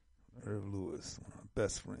Lewis, one of my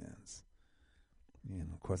best friends.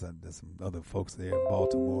 And of course, there's some other folks there in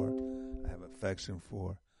Baltimore I have affection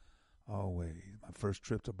for always. My first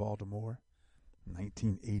trip to Baltimore,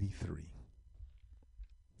 1983.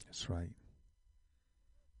 That's right.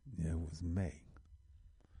 Yeah, it was May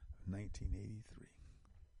of 1983.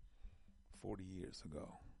 40 years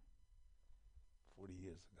ago. 40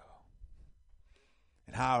 years ago.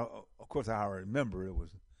 And how I remember it was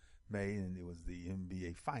May, and it was the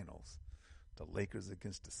NBA Finals. The Lakers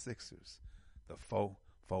against the Sixers. The faux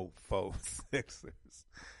Sixers.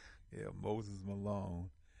 Yeah, Moses Malone.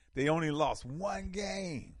 They only lost one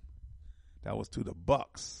game. That was to the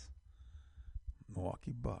Bucks.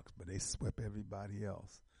 Milwaukee Bucks. But they swept everybody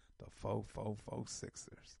else. The faux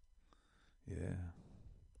Sixers. Yeah.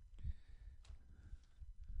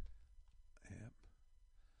 Yep.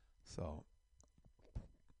 So,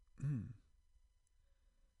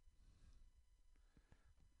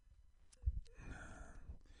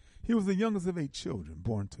 he was the youngest of 8 children,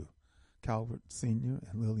 born to Calvert Sr.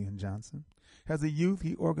 and Lillian Johnson. As a youth,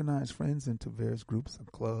 he organized friends into various groups and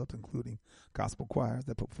clubs, including gospel choirs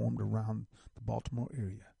that performed around the Baltimore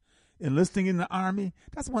area. Enlisting in the Army,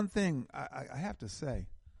 that's one thing I have to say,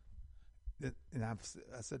 that, and I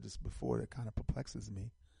said this before, that kind of perplexes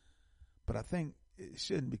me, but I think it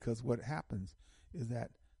shouldn't, because what happens is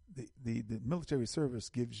that the military service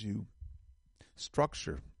gives you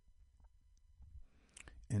structure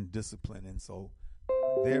and discipline, and so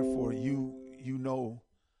therefore you know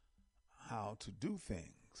how to do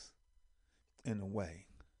things in a way.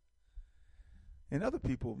 And other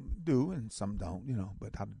people do, and some don't,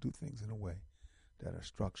 but how to do things in a way that are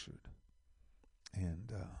structured.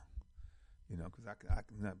 And, because I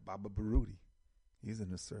can Baba Baruti, he's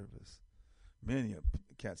in the service. Many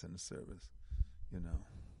cats in the service,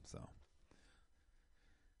 so.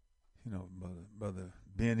 Brother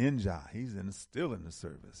Ben Njai, he's still in the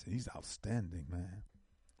service. He's outstanding, man.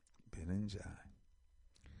 Ben Njai.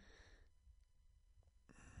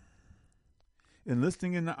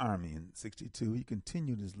 Enlisting in the Army in 1962, he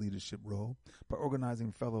continued his leadership role by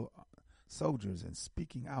organizing fellow soldiers and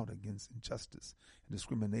speaking out against injustice and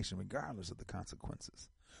discrimination regardless of the consequences.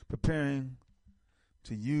 Preferring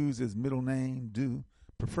to use his middle name due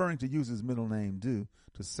to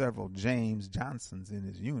several James Johnsons in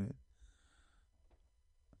his unit,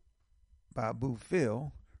 Babu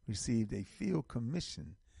Phil received a field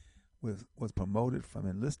commission, was promoted from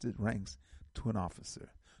enlisted ranks to an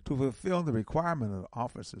officer. To fulfill the requirement of the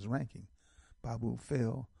officer's ranking, Babu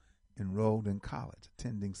Phil enrolled in college,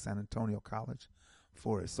 attending San Antonio College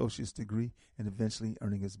for an associate's degree and eventually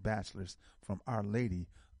earning his bachelor's from Our Lady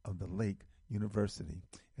of the Lake University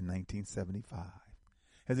in 1975.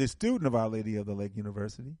 As a student of Our Lady of the Lake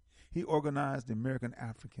University, he organized the American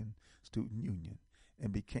African Student Union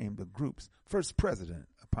and became the group's first president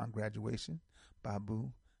upon graduation.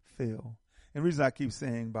 Babu Phil. And the reason I keep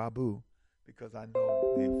saying Babu, because I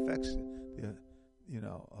know the affection,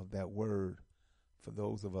 of that word for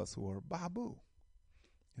those of us who are Babu,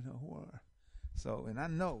 and I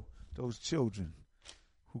know those children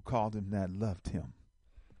who called him that loved him.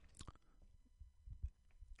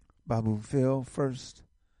 Babu Phil, first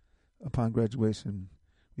upon graduation,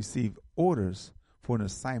 received orders for an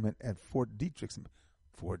assignment at Fort Detrick's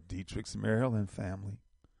Maryland family.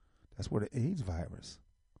 That's where the AIDS virus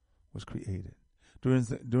was created.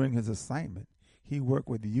 During his assignment, he worked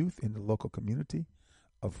with youth in the local community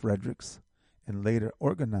of Fredericks and later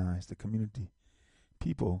organized the Community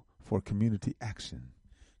People for Community Action.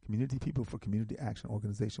 Community People for Community Action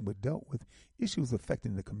organization which dealt with issues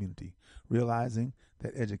affecting the community. Realizing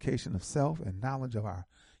that education of self and knowledge of our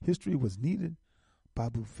history was needed,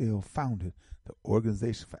 Babu Phil founded the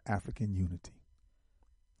Organization for African Unity.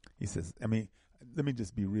 He says, let me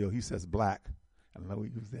just be real. He says black. I don't know we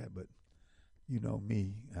use that, but you know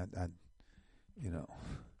me. I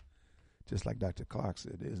just like Dr. Clark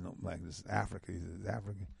said, there's no black. This is Africa. He says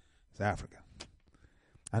African. It's Africa.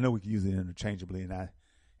 I know we can use it interchangeably, and I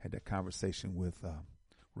had that conversation with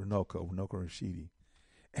Renoko Rashidi.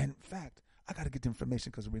 And in fact, I got to get the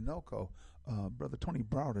information because Renoko, Brother Tony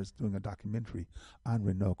Browder is doing a documentary on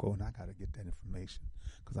Renoko, and I got to get that information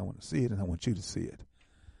because I want to see it and I want you to see it.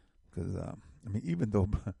 Because, even though,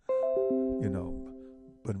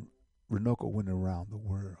 but Renoko went around the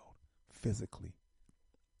world physically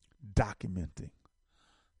documenting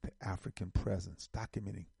the African presence,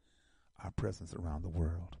 documenting our presence around the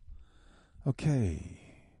world. Okay.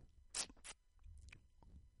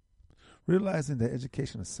 Realizing that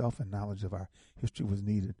education of self and knowledge of our history was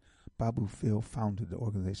needed, Babu Phil founded the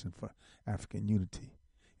Organization for African Unity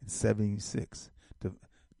in 1976. The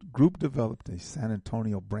group developed a San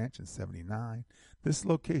Antonio branch in 1979. This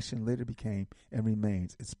location later became and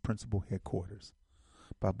remains its principal headquarters.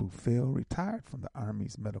 Babu Phil retired from the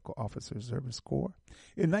Army's Medical Officer Service Corps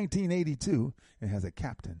in 1982 and as a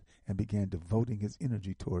captain and began devoting his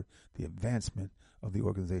energy toward the advancement of the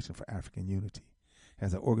Organization for African Unity.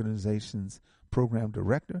 As the organization's program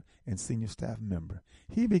director and senior staff member,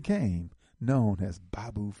 he became known as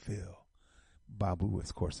Babu Phil. Babu,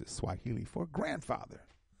 of course, is Swahili for grandfather.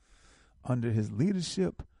 Under his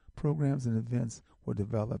leadership, programs and events were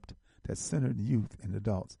developed that centered youth and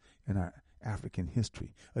adults in our African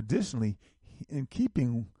history. Additionally, in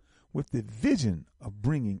keeping with the vision of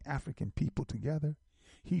bringing African people together,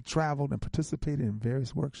 he traveled and participated in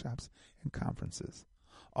various workshops and conferences,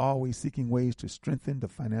 always seeking ways to strengthen the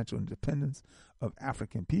financial independence of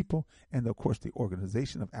African people and, of course, the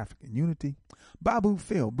Organization of African Unity. Babu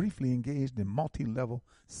Phil briefly engaged in multi-level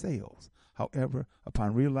sales. However,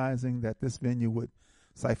 upon realizing that this venue would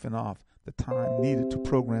siphon off the time needed to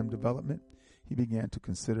program development, he began to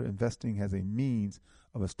consider investing as a means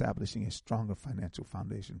of establishing a stronger financial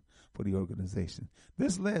foundation for the organization.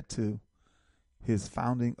 This led to his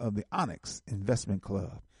founding of the Onyx Investment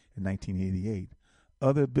Club in 1988.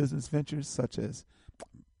 Other business ventures such as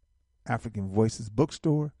African Voices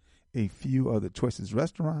Bookstore, A Few Other Choices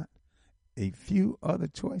Restaurant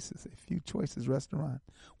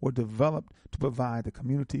were developed to provide the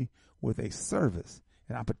community with a service,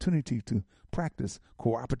 an opportunity to practice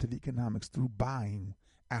cooperative economics through buying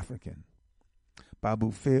African.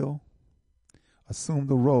 Babu Phil assumed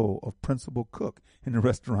the role of principal cook in the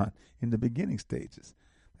restaurant in the beginning stages.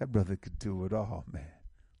 That brother could do it all, man.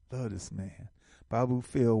 Love this man. Babu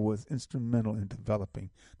Phil was instrumental in developing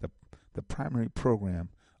the primary program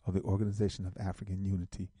of the Organization of African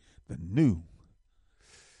Unity, the new.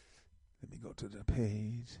 Let me go to the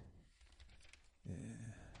page. Yeah.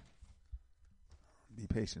 Be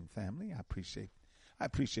patient, family. I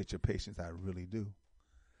appreciate your patience. I really do.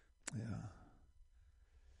 Yeah.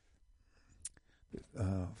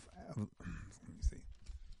 Let me see.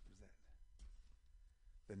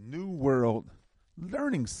 The New World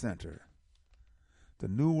Learning Center. The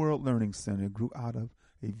New World Learning Center grew out of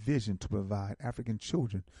a vision to provide African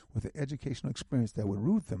children with an educational experience that would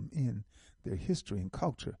root them in their history and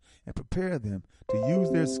culture and prepare them to use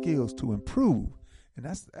their skills to improve. And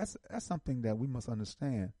that's something that we must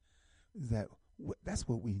understand, is that that's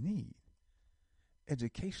what we need,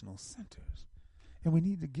 educational centers. And we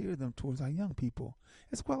need to gear them towards our young people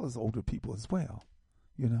as well as older people as well,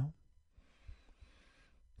 you know.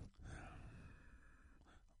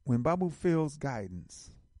 When Babu Phil's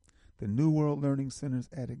guidance, the New World Learning Centers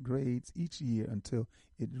added grades each year until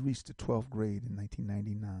it reached the 12th grade in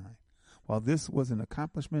 1999. While this was an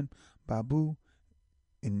accomplishment, Babu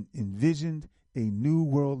envisioned a New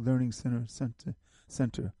World Learning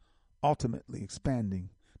Center ultimately expanding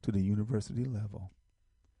to the university level.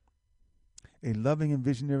 A loving and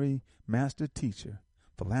visionary master teacher,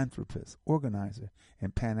 philanthropist, organizer,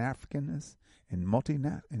 and Pan-Africanist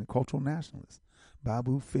and cultural nationalist,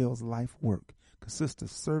 Babu Phil's life work consists of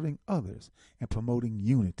serving others and promoting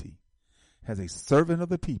unity. As a servant of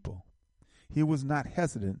the people, he was not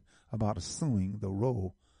hesitant about assuming the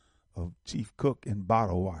role of chief cook and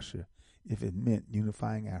bottle washer if it meant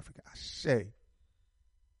unifying Africa. Ashe.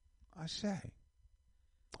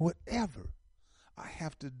 Whatever I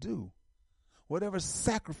have to do, whatever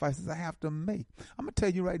sacrifices I have to make. I'm going to tell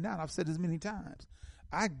you right now, and I've said this many times,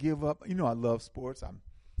 I give up. I love sports. I'm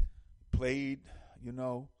played,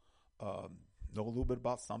 know a little bit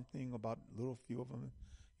about something, about a little few of them.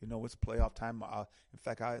 It's playoff time. In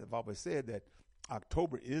fact, I've always said that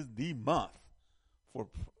October is the month for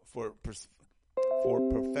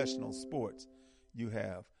professional sports. You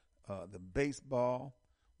have the baseball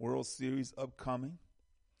World Series upcoming.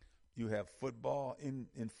 You have football in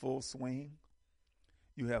full swing.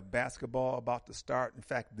 You have basketball about to start. In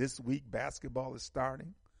fact, this week basketball is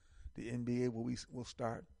starting. The NBA will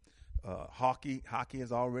start. Hockey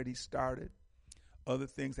has already started. Other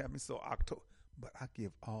things happen. So October, but I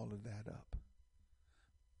give all of that up.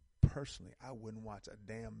 Personally, I wouldn't watch a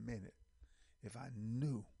damn minute if I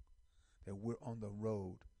knew that we're on the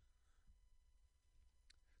road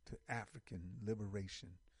to African liberation,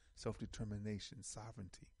 self-determination,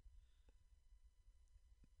 sovereignty.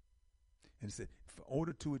 And he said, in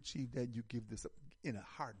order to achieve that, you give this up in a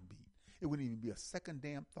heartbeat. It wouldn't even be a second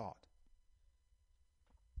damn thought.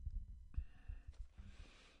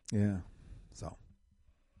 Yeah. So,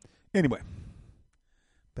 anyway,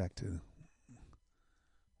 back to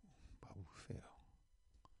Babu Phil.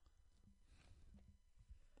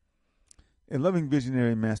 A loving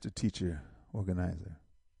visionary, master teacher, organizer.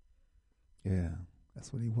 Yeah,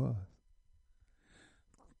 that's what he was.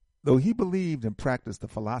 Though he believed and practiced the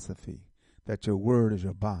philosophy that your word is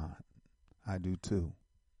your bond, I do too.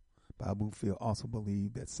 Babu Phil also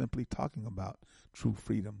believed that simply talking about true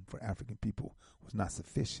freedom for African people was not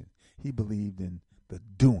sufficient. He believed in the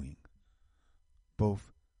doing,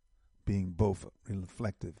 being both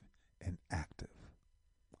reflective and active.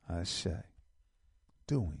 Ashe.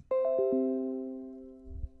 Doing.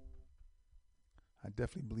 I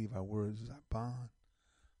definitely believe our words is our bond,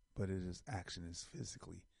 but it is action, is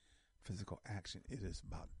physical action. It is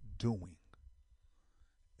about doing.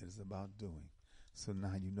 It is about doing. So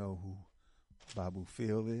now you know who Babu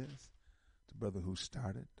Phil is, the brother who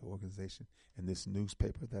started the organization, and this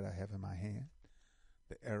newspaper that I have in my hand,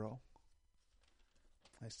 the Arrow.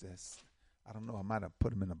 I don't know, I might have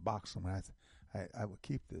put him in a box somewhere. I would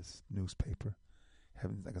keep this newspaper.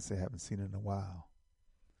 Like I said, I haven't seen it in a while.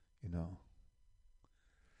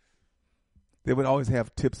 They would always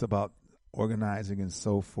have tips about organizing and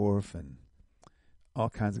so forth, and all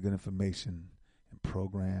kinds of good information and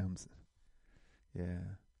programs.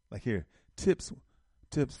 Yeah. Like here, tips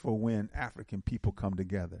for when African people come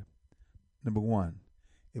together. Number 1,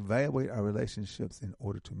 evaluate our relationships in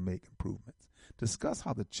order to make improvements. Discuss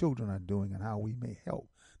how the children are doing and how we may help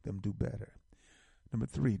them do better. Number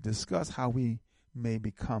 3, discuss how we may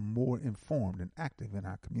become more informed and active in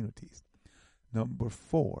our communities. Number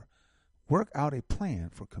 4, work out a plan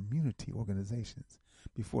for community organizations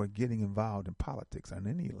before getting involved in politics on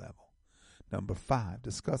any level. Number 5,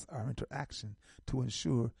 discuss our interaction to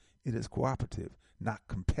ensure it is cooperative, not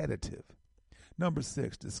competitive. Number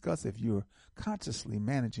 6, discuss if you're consciously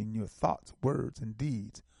managing your thoughts, words, and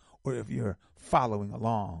deeds, or if you're following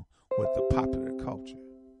along with the popular culture.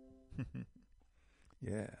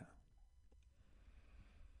 Yeah.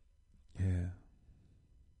 Yeah.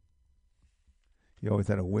 He always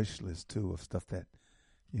had a wish list, too, of stuff that,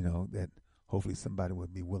 that hopefully somebody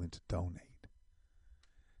would be willing to donate.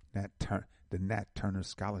 The Nat Turner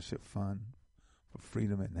Scholarship Fund for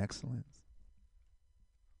Freedom and Excellence.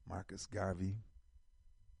 Marcus Garvey,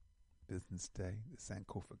 Business Day, the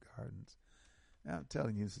Sankofa Gardens. And I'm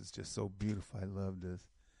telling you, this is just so beautiful. I love this.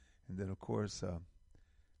 And then, of course,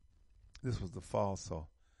 this was the fall, so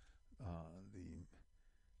the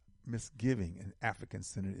Misgiving, an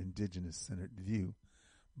African-centered, indigenous-centered view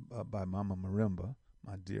by Mama Marimba,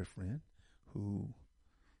 my dear friend, who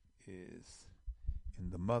is in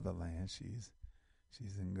the motherland. She's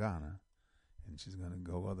in Ghana, and she's going to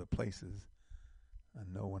go other places. I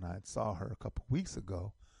know when I saw her a couple weeks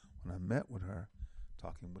ago, when I met with her,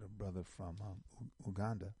 talking with a brother from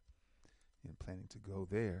Uganda, and planning to go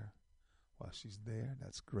there while she's there.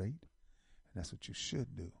 That's great, and that's what you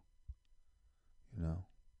should do.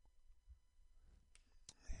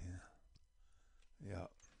 Yeah.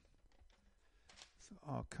 So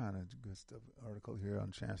all kind of good stuff. Article here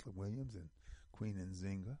on Chancellor Williams and Queen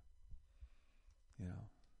Nzinga.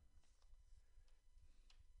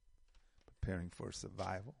 Preparing for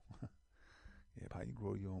survival. How you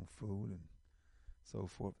grow your own food and so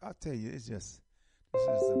forth. I'll tell you, this is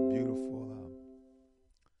a beautiful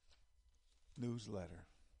newsletter.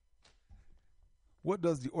 What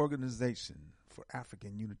does the Organization for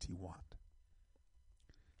African Unity want?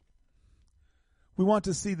 We want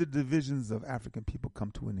to see the divisions of African people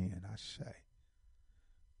come to an end, Ashe.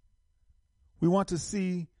 We want to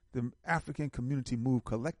see the African community move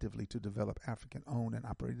collectively to develop African-owned and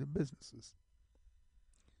operated businesses.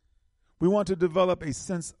 We want to develop a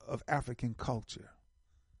sense of African culture,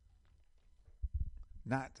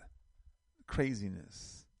 not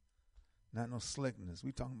craziness, not no slickness.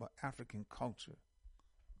 We're talking about African culture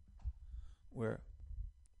where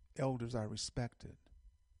elders are respected,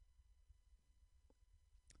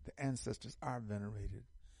 the ancestors are venerated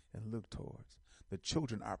and looked towards, the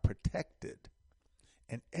children are protected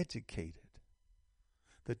and educated,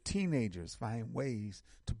 the teenagers find ways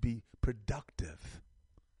to be productive,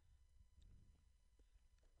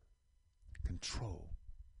 control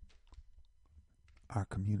our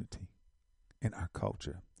community and our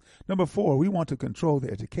culture. Number 4, we want to control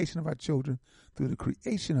the education of our children through the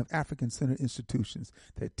creation of African-centered institutions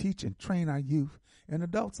that teach and train our youth and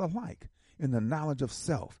adults alike in the knowledge of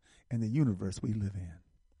self and the universe we live in.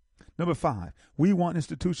 Number 5, we want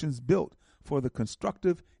institutions built for the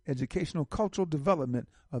constructive educational cultural development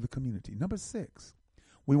of the community. Number 6,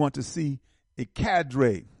 we want to see a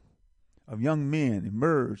cadre of young men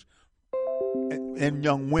emerge and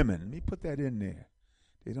young women. Let me put that in there.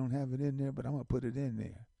 They don't have it in there, but I'm going to put it in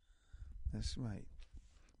there. That's right.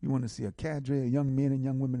 We want to see a cadre of young men and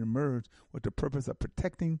young women emerge with the purpose of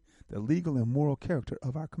protecting the legal and moral character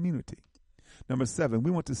of our community. Number 7,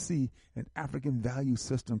 we want to see an African value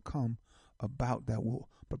system come about that will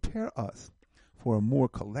prepare us for a more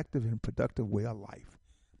collective and productive way of life.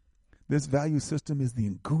 This value system is the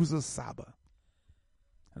Nguzo Saba.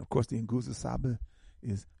 And of course, the Nguzo Saba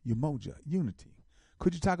is Umoja, unity.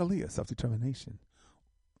 Kujitalia, self-determination.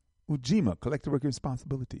 Ujima, collective work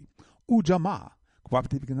responsibility. Ujamaa,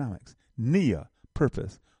 cooperative economics. Nia,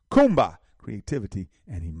 purpose. Kumba, creativity.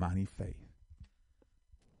 And Imani, faith.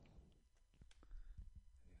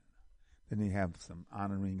 Then they have some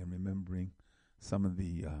honoring and remembering some of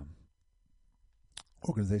the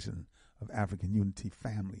Organization of African Unity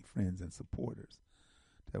family, friends, and supporters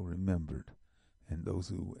that were remembered and those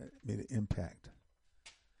who made an impact.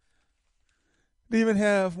 They even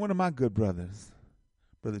have one of my good brothers,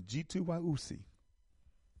 Brother G2 Oshi.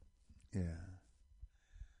 Yeah.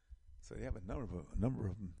 So they have a number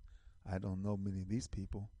of them. I don't know many of these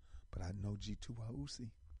people, but I know G2 Oshi.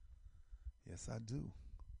 Yes, I do.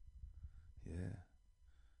 Yeah.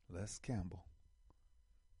 Les Campbell.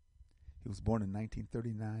 He was born in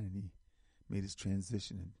 1939, and he made his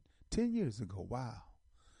transition 10 years ago. Wow.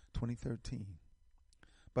 2013.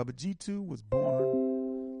 Baba G2 was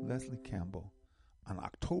born Leslie Campbell on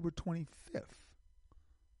October 25th.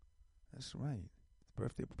 That's right. His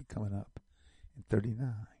birthday will be coming up in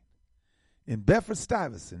 39. In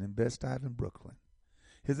Bedford-Stuyvesant, in Bed-Stuy, Brooklyn.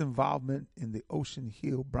 His involvement in the Ocean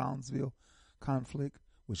Hill-Brownsville conflict,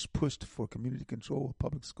 which pushed for community control of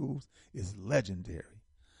public schools, is legendary.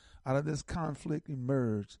 Out of this conflict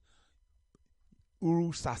emerged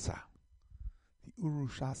Uru Sasa. The Uru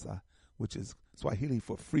Sasa, which is Swahili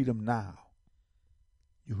for freedom now.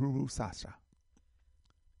 Uhuru Sasa.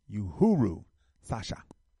 Uhuru Sasa.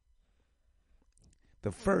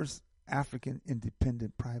 The first African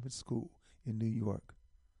independent private school in New York.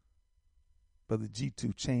 Brother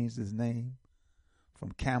G2 changed his name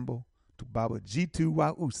from Campbell to Baba G2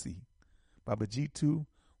 Oshi. Baba G2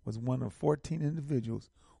 was one of 14 individuals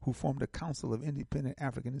who formed a Council of Independent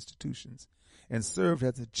African Institutions and served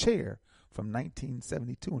as a chair from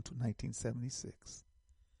 1972 until 1976.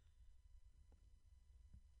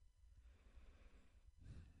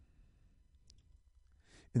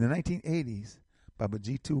 In the 1980s, Baba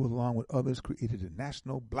G2, along with others, created the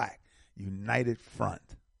National Black United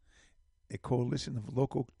Front, a coalition of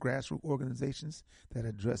local grassroots organizations that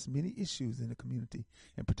address many issues in the community,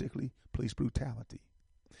 and particularly police brutality.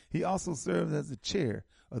 He also served as the chair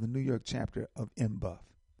of the New York chapter of MBUF.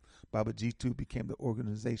 Baba G2 became the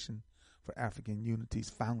Organization for African Unity's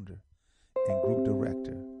founder and group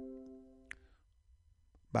director.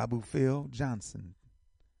 Babu Phil Johnson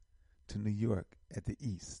to New York at the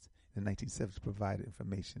East in the 1970s provided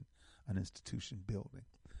information on institution building.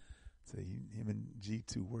 So him and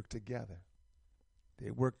G2 worked together.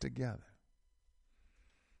 They worked together.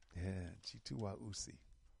 Yeah, G2 Oshi.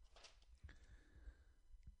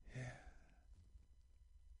 Yeah.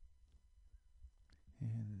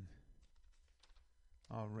 And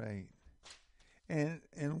all right. And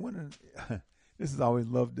one of this is always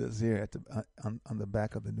loved us here at the on the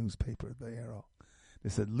back of the newspaper, the Arrow. They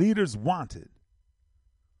said leaders wanted,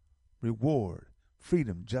 reward,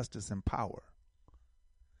 freedom, justice, and power.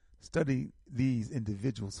 Study these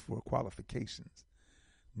individuals for qualifications.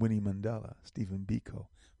 Winnie Mandela, Stephen Biko,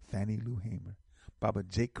 Fannie Lou Hamer, Baba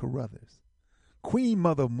Jake Carruthers, Queen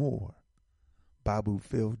Mother Moore, Babu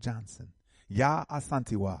Phil Johnson, Ya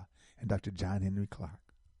Asantewa, and Dr. John Henry Clark.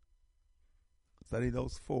 Study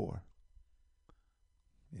those four.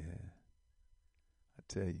 Yeah, I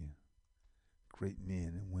tell you, great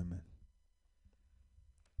men and women.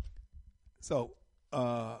 So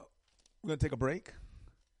we're going to take a break.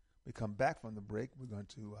 We come back from the break. We're going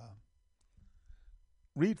to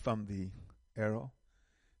read from the arrow.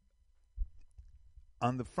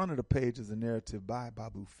 On the front of the page is a narrative by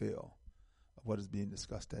Babu Phil of what is being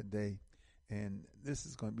discussed that day. And this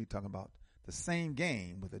is going to be talking about the same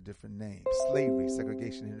game with a different name. Slavery,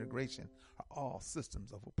 segregation, and integration are all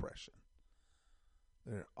systems of oppression.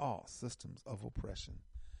 They're all systems of oppression.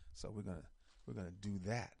 So we're gonna do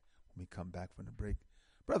that when we come back from the break.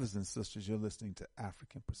 Brothers and sisters, you're listening to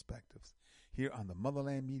African Perspectives here on the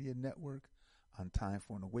Motherland Media Network, on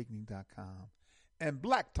TimeForAnAwakening.com, and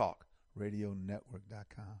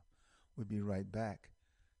BlackTalkRadioNetwork.com. We'll be right back.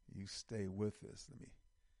 You stay with us. Let me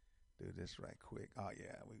do this right quick. Oh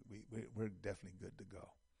yeah, we're definitely good to go.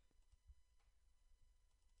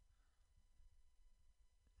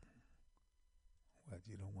 But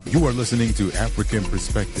you don't want. You are listening to African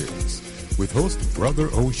Perspectives with host Brother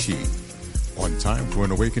Oshi on Time for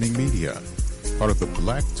an Awakening Media, part of the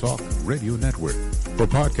Black Talk Radio Network. For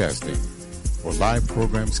podcasting or live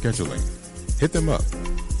program scheduling, hit them up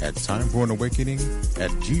at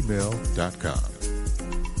timeforanawakening@gmail.com.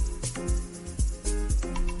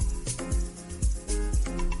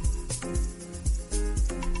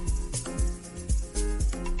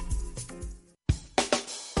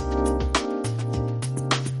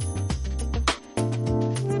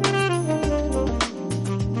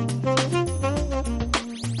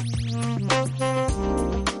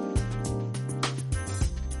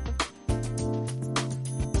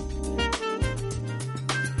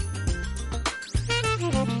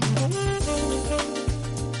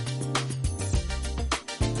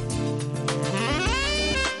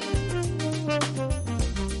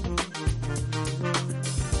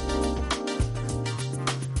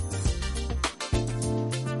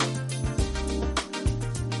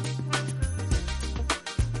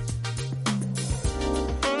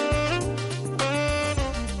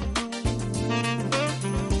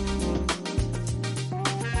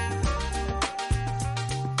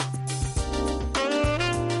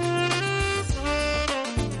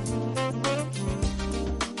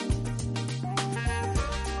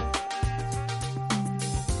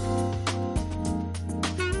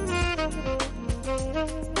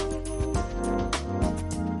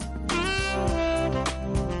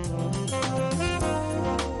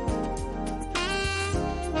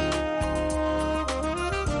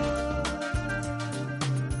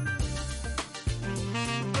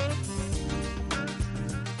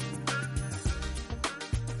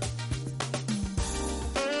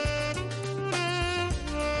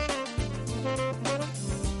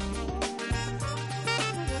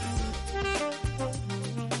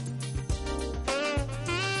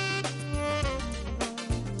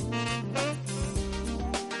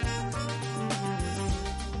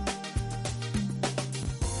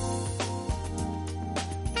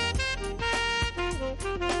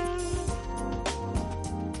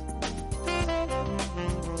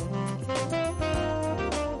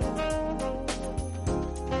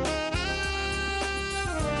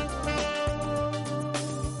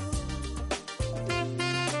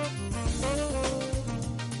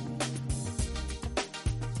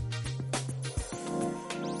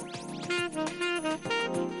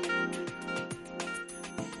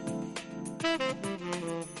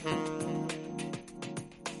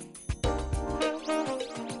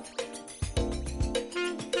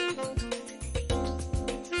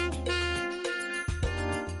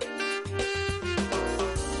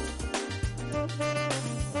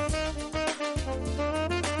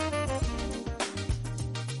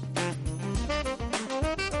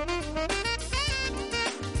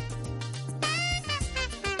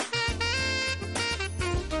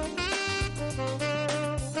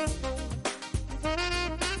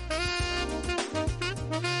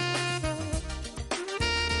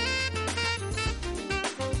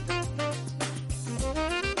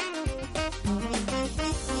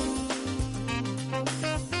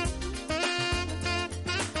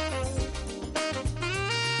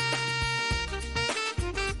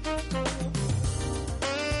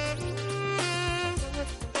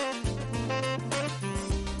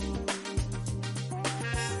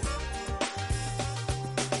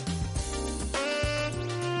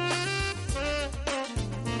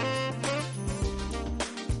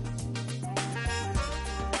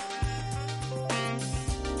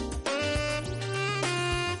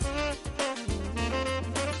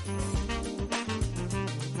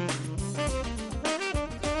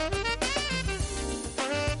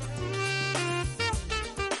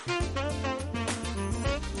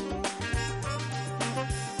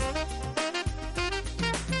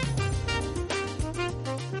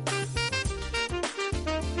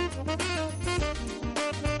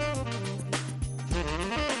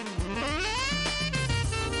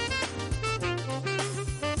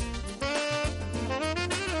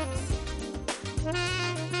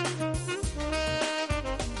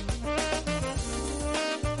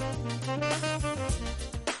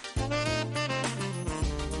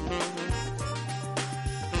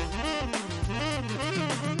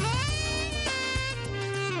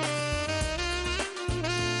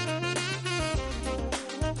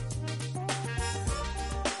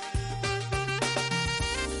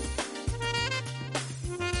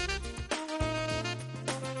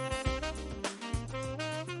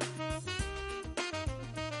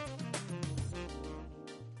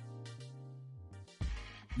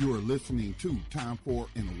 You are listening to Time for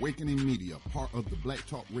an Awakening Media, part of the Black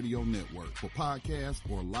Talk Radio Network. For podcasts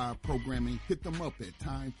or live programming, hit them up at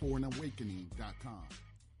timeforanawakening.com.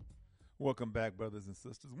 Welcome back, brothers and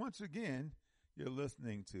sisters. Once again, you're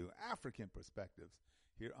listening to African Perspectives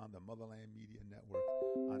here on the Motherland Media Network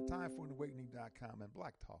on timeforanawakening.com and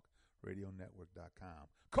blacktalkradionetwork.com.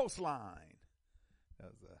 Coastline. That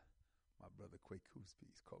was my brother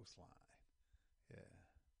Kwekuspi's Coastline. Yeah.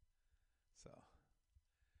 So,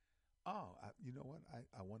 you know what?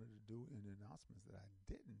 I wanted to do in announcements that I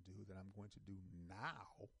didn't do that I'm going to do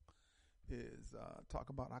now is talk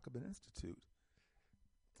about Afrikan Institute.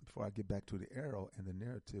 Before I get back to the arrow and the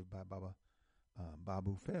narrative by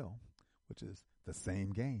Babu Phil, which is the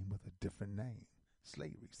same game with a different name.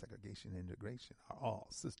 Slavery, segregation, and integration are all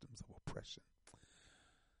systems of oppression.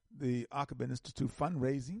 The Afrikan Institute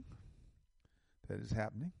fundraising that is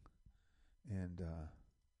happening, and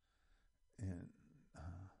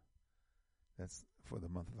that's for the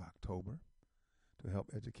month of October, to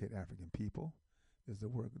help educate African people, is the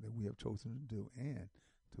work that we have chosen to do. And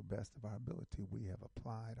to the best of our ability, we have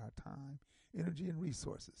applied our time, energy, and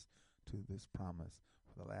resources to this promise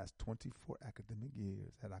for the last 24 academic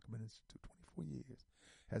years at Afrikan Institute, 24 years,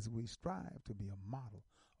 as we strive to be a model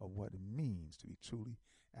of what it means to be truly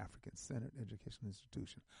African-centered educational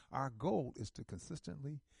institution. Our goal is to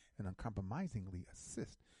consistently and uncompromisingly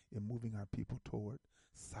assist in moving our people toward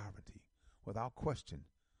sovereignty. Without question,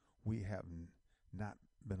 we have not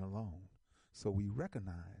been alone. So we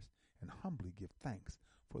recognize and humbly give thanks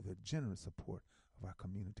for the generous support of our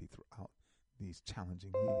community throughout these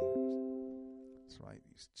challenging years. That's right,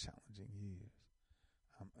 these challenging years.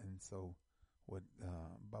 And so what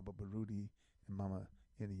Baba Baruti and Mama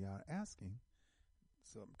Indy are asking,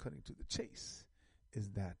 so I'm cutting to the chase, is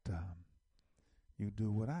that you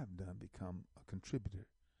do what I've done, become a contributor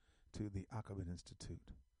to the Afrikan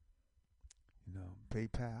Institute. You know,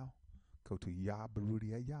 PayPal, go to Ya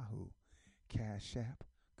Baruti at Yahoo. Cash App,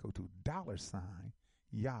 go to $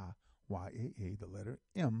 Ya, Y-A-A, the letter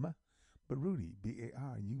M, Baruti,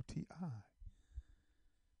 B-A-R-U-T-I.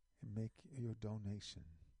 And make your donation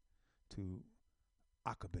to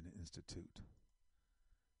Afrikan Institute.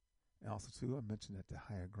 And also, too, I mentioned that the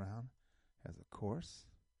Higher Ground has a course.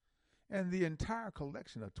 And the entire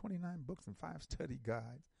collection of 29 books and 5 study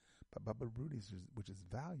guides by Baba Baruti, which is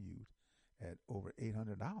valued at over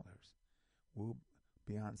 $800, will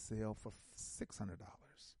be on sale for $600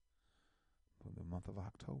 for the month of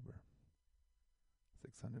October.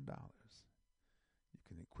 $600. You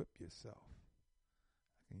can equip yourself.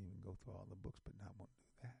 I can even go through all the books, but not won't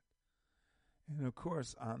do that. And of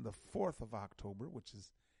course, on the 4th of October, which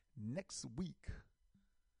is next week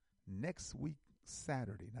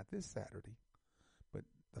Saturday, not this Saturday, but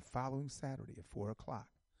the following Saturday at 4 o'clock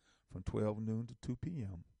from 12 noon to 2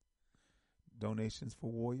 p.m., donations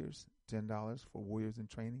for warriors, $10, for warriors in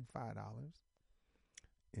training, $5.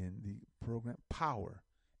 In the program, Power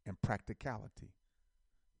and Practicality,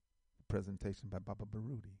 presentation by Baba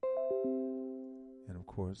Baruti. And of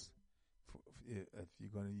course, if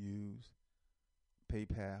you're going to use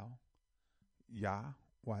PayPal, Ya,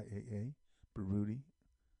 Y-A-A, Baruti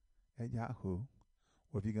at Yahoo,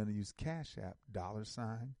 or if you're going to use Cash App,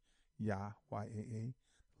 $ Ya, Y-A-A,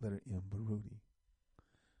 letter M, Baruti.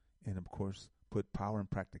 And of course, put Power and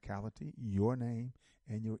Practicality, your name,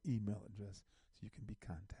 and your email address so you can be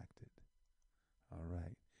contacted. All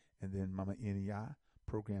right. And then Mama NEI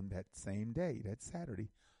program that same day, that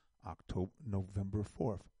Saturday, November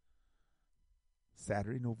 4th.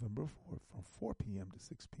 Saturday, November 4th, from 4 p.m. to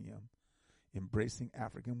 6 p.m., Embracing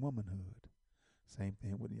African Womanhood. Same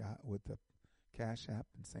thing with the Cash App,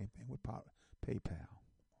 and same thing with PayPal.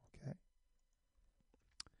 Okay.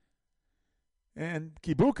 And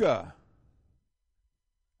Kibuka,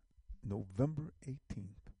 November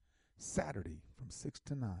 18th, Saturday from 6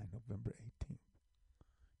 to 9, November 18th.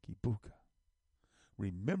 Kibuka,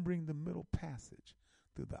 remembering the Middle Passage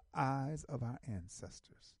through the eyes of our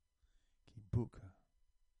ancestors. Kibuka.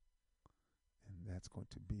 And that's going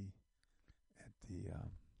to be at the,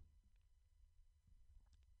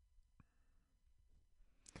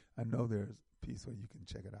 I know there's a piece where you can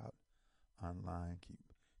check it out online,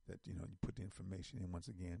 you put the information in, once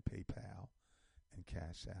again, PayPal and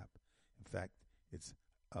Cash App. In fact, it's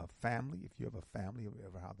a family. If you have a family, or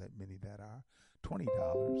ever how that many that are, $20.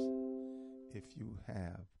 If you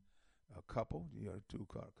have a couple,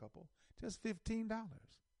 two-car couple, just $15. $15.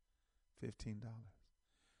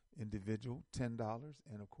 Individual, $10,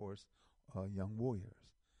 and of course, young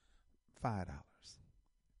warriors, $5.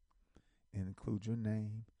 And include your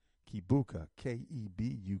name, Kibuka,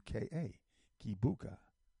 Kebuka, Kibuka,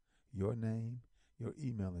 your name, your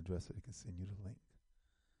email address so they can send you the link.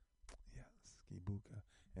 Yeah, Skibuka,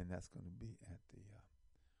 and that's going to be at the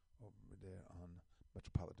over there on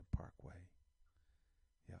Metropolitan Parkway.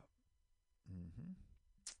 Yep. Mm-hmm.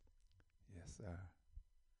 Yes, sir.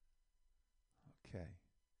 Okay.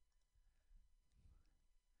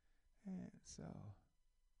 And so,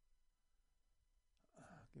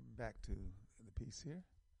 getting back to the piece here.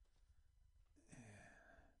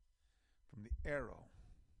 From the Arrow.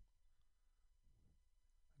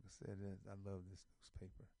 Like I said, I love this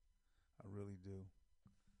newspaper. I really do.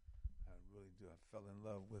 I really do. I fell in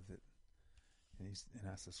love with it, and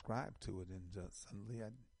I subscribed to it, and just suddenly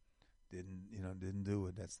I didn't do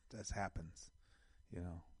it. That's happens,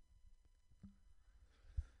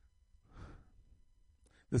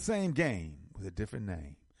 The same game with a different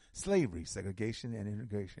name. Slavery, segregation, and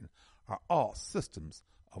integration are all systems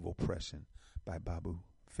of oppression by Babu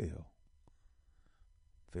Phil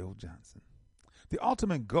Johnson. The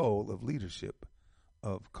ultimate goal of leadership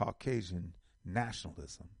of Caucasian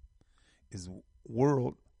nationalism is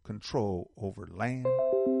world control over land,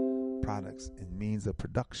 products, and means of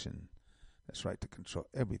production. That's right, to control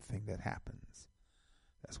everything that happens.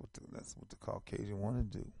 That's what the Caucasian want to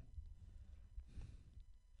do.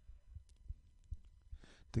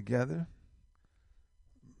 Together,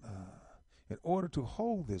 in order to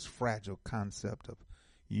hold this fragile concept of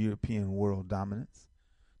European world dominance,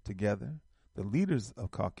 together, the leaders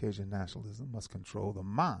of Caucasian nationalism must control the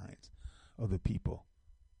minds of the people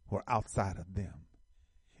who are outside of them.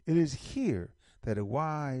 It is here that a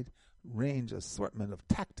wide range assortment of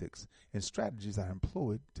tactics and strategies are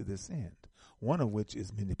employed to this end, one of which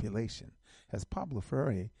is manipulation. As Pablo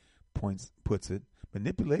Freire puts it,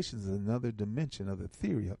 manipulation is another dimension of the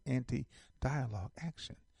theory of anti-dialogue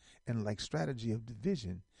action, and like strategy of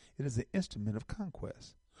division, it is an instrument of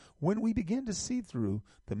conquest. When we begin to see through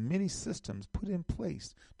the many systems put in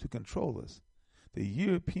place to control us, the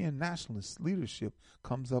European nationalist leadership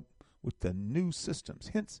comes up with the new systems,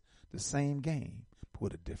 hence the same game, but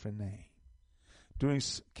with a different name. During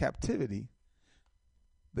captivity,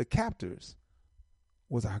 the captors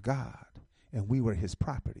was our God, and we were his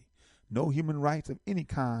property. No human rights of any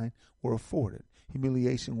kind were afforded.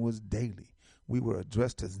 Humiliation was daily. We were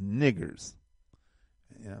addressed as niggers.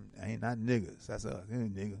 I ain't not niggas. That's us.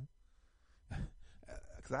 Ain't nigga.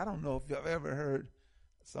 Because I don't know if you've ever heard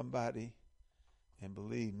somebody, and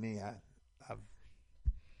believe me, I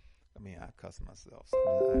cuss myself. So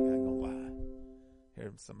I ain't gonna lie.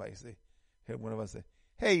 Hear one of us say,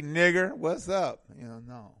 "Hey nigger, what's up?"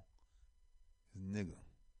 No, it's nigga.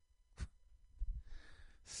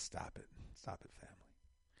 Stop it, family.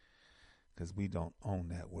 Because we don't own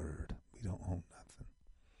that word. We don't own nothing.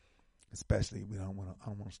 Especially, I don't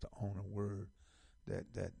want us to own a word that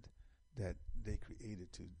they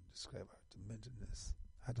created to describe our dimensionness.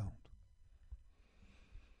 I don't.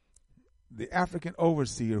 The African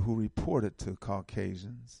overseer who reported to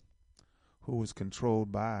Caucasians, who was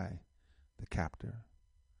controlled by the captor,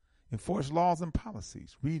 enforced laws and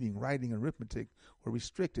policies. Reading, writing, and arithmetic were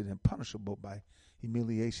restricted and punishable by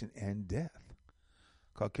humiliation and death.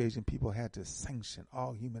 Caucasian people had to sanction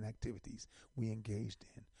all human activities we engaged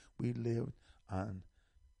in. We lived on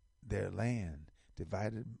their land,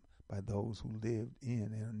 divided by those who lived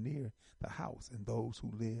in and near the house and those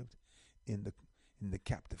who lived in the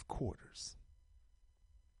captive quarters.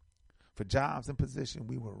 For jobs and position,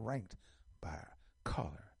 we were ranked by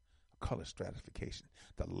color stratification.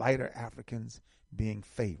 The lighter Africans being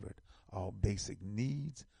favored. All basic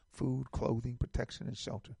needs, food, clothing, protection, and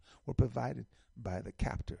shelter were provided by the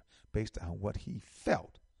captor based on what he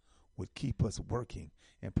felt would keep us working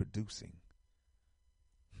and producing.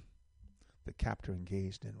 The captor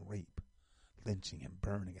engaged in rape, lynching, and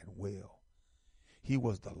burning at will. He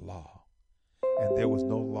was the law, and there was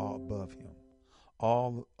no law above him.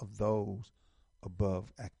 All of those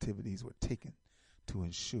above activities were taken to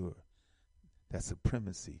ensure that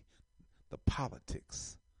supremacy, the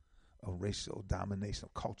politics of racial domination,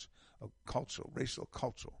 racial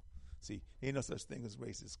cultural. See, ain't no such thing as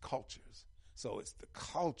race, it's cultures. So it's the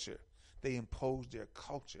culture. They imposed their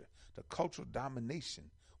culture. The cultural domination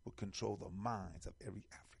would control the minds of every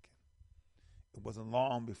African. It wasn't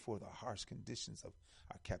long before the harsh conditions of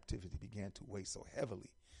our captivity began to weigh so heavily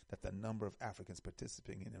that the number of Africans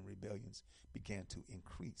participating in rebellions began to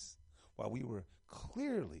increase. While we were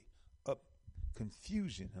clearly up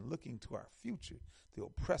confusion and looking to our future, the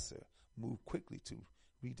oppressor moved quickly to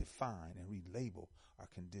redefine and relabel our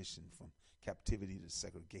condition from captivity to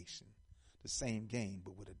segregation. The same game,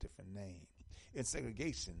 but with a different name. In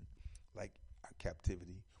segregation, like our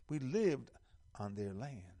captivity, we lived on their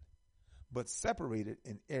land, but separated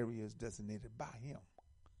in areas designated by him.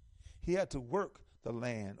 He had to work the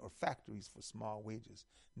land or factories for small wages,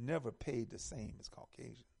 never paid the same as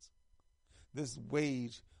Caucasians. This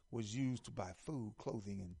wage was used to buy food,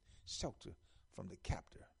 clothing, and shelter from the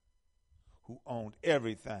captor, who owned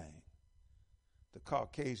everything. The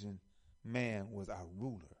Caucasian man was our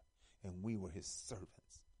ruler, and we were his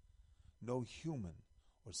servants. No human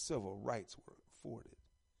or civil rights were afforded.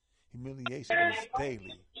 Humiliation was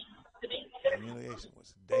daily. Humiliation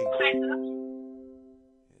was daily.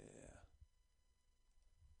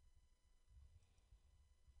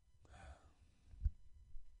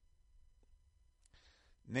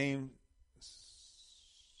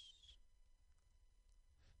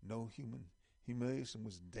 Humiliation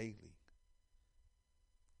was daily.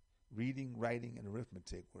 Reading, writing, and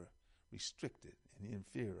arithmetic were restricted and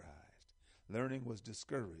inferiorized. Learning was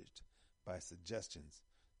discouraged by suggestions.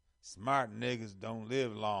 Smart niggas don't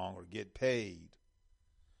live long or get paid.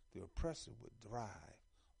 The oppressor would drive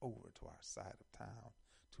over to our side of town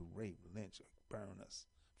to rape, lynch, or burn us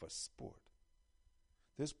for sport.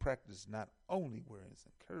 This practice not only was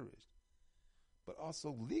encouraged, but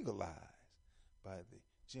also legalized by the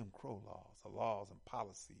Jim Crow laws. The laws and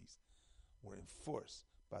policies were enforced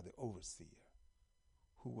by the overseer,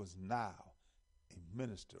 who was now a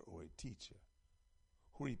minister or a teacher,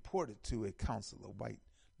 who reported to a council of white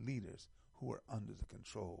leaders who were under the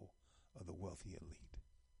control of the wealthy elite.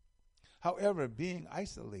 However, being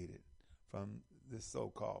isolated from this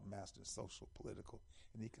so-called master social, political,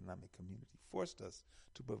 and economic community forced us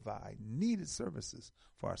to provide needed services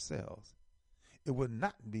for ourselves. It would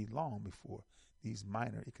not be long before these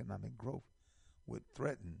minor economic growth would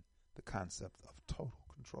threaten the concept of total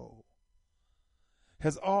control.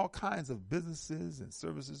 As all kinds of businesses and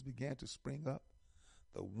services began to spring up,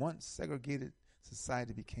 the once segregated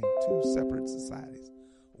society became two separate societies,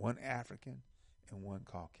 one African and one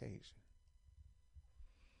Caucasian.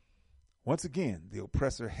 Once again, the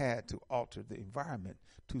oppressor had to alter the environment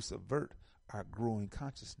to subvert our growing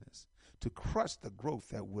consciousness, to crush the growth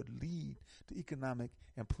that would lead to economic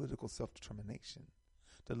and political self-determination.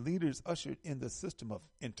 The leaders ushered in the system of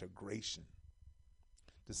integration,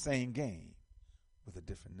 the same game with a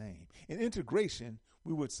different name. In integration,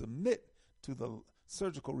 we would submit to the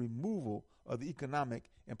surgical removal of the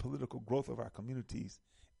economic and political growth of our communities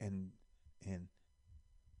and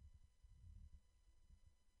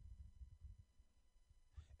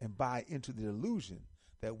buy into the illusion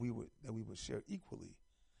that we would share equally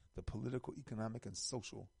the political, economic, and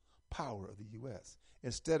social power of the U.S.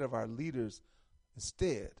 Instead, our leaders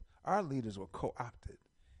were co-opted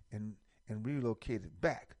and relocated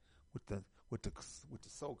back with the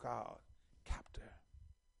so-called captor.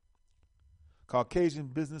 Caucasian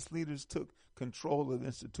business leaders took control of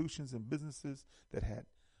institutions and businesses that had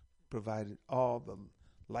provided all the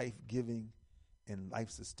life-giving and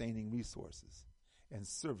life-sustaining resources and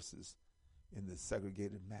services in the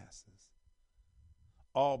segregated masses.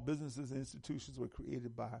 All businesses and institutions were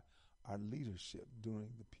created by our leadership during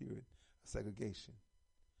the period of segregation,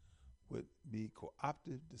 would be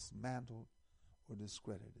co-opted, dismantled, or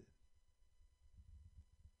discredited.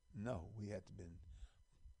 No, we had to be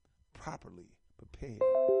properly prepared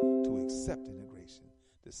to accept integration,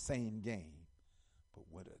 the same game, but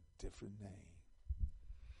with a different name.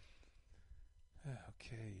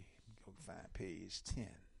 Okay, go find page 10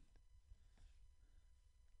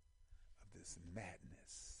 of this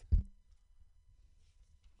madness.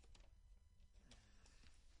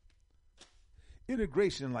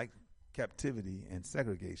 Integration, like captivity and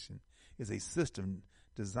segregation, is a system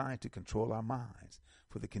designed to control our minds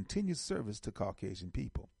for the continued service to Caucasian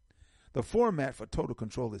people. The format for total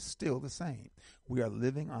control is still the same. We are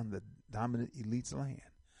living on the dominant elite's land.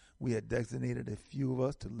 We had designated a few of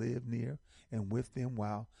us to live near and with them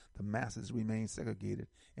while the masses remain segregated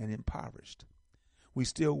and impoverished. We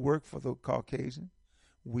still work for the Caucasian.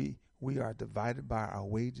 We are divided by our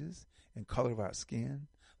wages and color of our skin,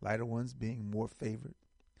 lighter ones being more favored.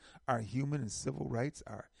 Our human and civil rights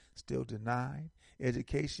are still denied.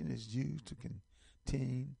 Education is used to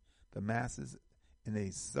contain the masses in a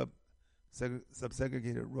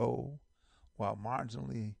subsegregated role while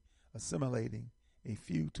marginally assimilating a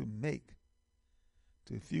few to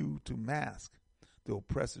mask the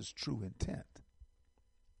oppressor's true intent.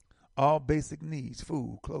 All basic needs,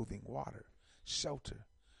 food, clothing, water, shelter,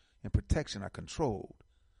 and protection are controlled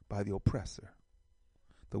by the oppressor.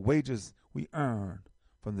 The wages we earn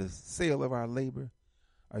from the sale of our labor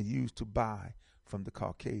are used to buy from the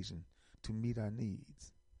Caucasian to meet our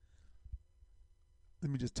needs.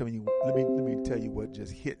 Let me tell you what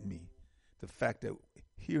just hit me. The fact that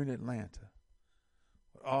here in Atlanta,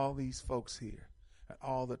 all these folks here, and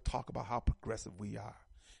all the talk about how progressive we are,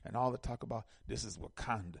 and all the talk about this is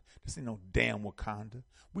Wakanda. This ain't no damn Wakanda.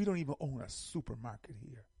 We don't even own a supermarket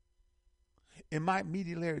here. In my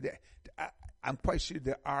immediate area, I'm quite sure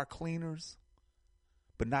there are cleaners,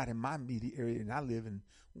 but not in my immediate area. And I live in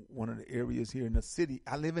one of the areas here in the city.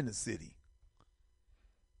 I live in the city.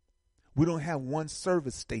 We don't have one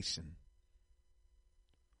service station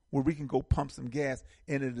where we can go pump some gas,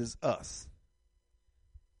 and it is us.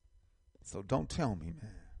 So don't tell me,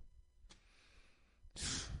 man.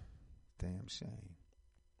 Damn shame.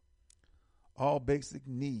 All basic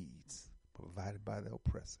needs provided by the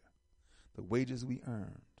oppressor. The wages we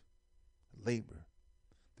earned, labor.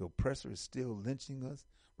 The oppressor is still lynching us,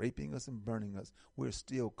 raping us, and burning us. We're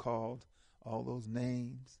still called all those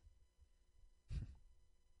names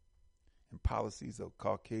and policies of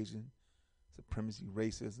Caucasian supremacy,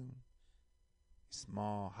 racism,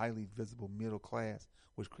 small, highly visible middle class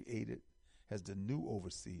was created as the new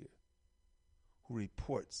overseer who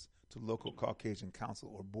reports to local Caucasian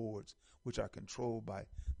council or boards which are controlled by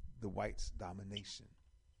the whites' domination.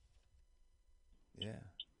 Yeah.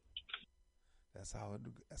 That's how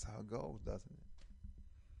it goes, doesn't it?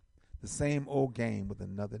 The same old game with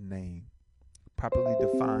another name properly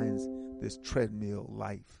defines this treadmill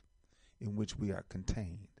life in which we are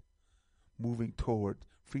contained. Moving toward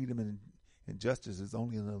freedom and justice is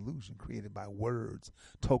only an illusion created by words,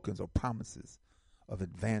 tokens, or promises of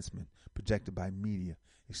advancement projected by media,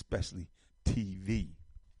 especially TV.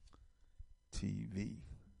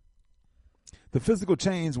 The physical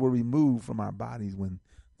chains were removed from our bodies when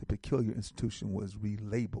the peculiar institution was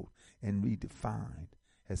relabeled and redefined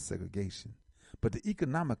as segregation. But the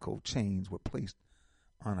economical chains were placed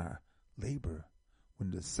on our labor when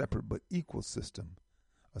the separate but equal system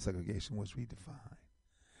of segregation was redefined.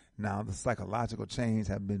 Now the psychological chains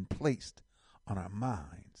have been placed on our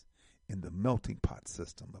minds in the melting pot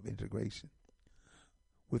system of integration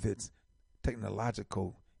with its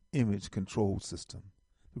technological image control system,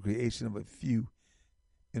 the creation of a few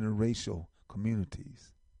interracial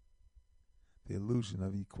communities, the illusion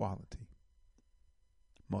of equality,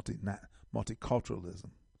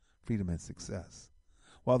 multiculturalism, freedom, and success.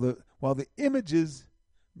 While the images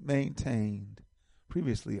maintained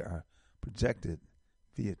previously are projected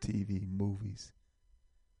via TV, movies,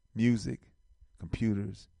 music,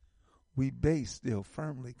 computers, we base still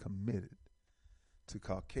firmly committed to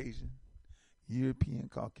Caucasian, European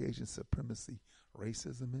Caucasian supremacy,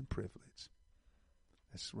 racism, and privilege.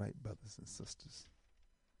 That's right, brothers and sisters.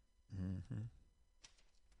 Mm-hmm.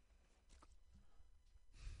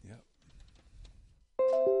 Yep.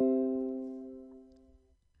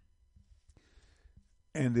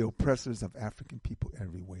 And the oppressors of African people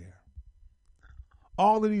everywhere.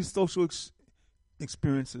 All of these social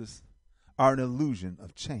experiences are an illusion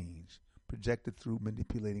of change projected through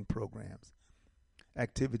manipulating programs,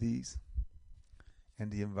 activities, and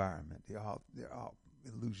the environment. They're all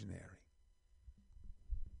illusionary.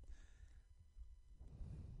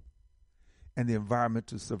 And the environment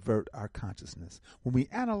to subvert our consciousness. When we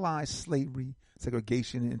analyze slavery,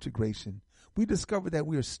 segregation, and integration, we discover that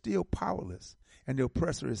we are still powerless and the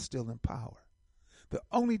oppressor is still in power. The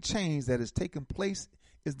only change that has taken place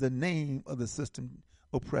is the name of the system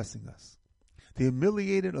oppressing us. The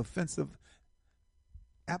humiliating, offensive,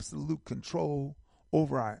 absolute control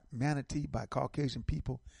over our humanity by Caucasian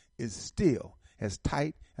people is still as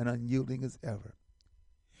tight and unyielding as ever.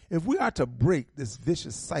 If we are to break this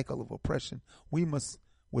vicious cycle of oppression, we must,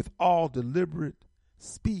 with all deliberate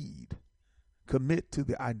speed, commit to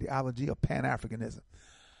the ideology of Pan-Africanism.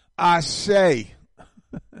 Ashe.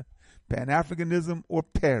 Pan-Africanism or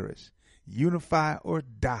perish. Unify or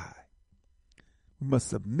die. We must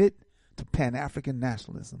submit to Pan-African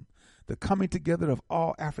nationalism, the coming together of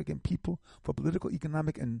all African people for political,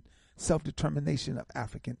 economic, and self-determination of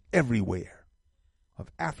Africans everywhere.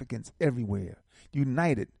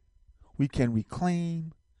 United, we can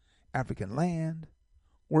reclaim African land,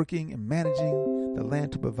 working and managing the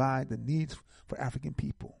land to provide the needs for African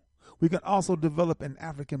people. We can also develop an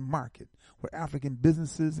African market where African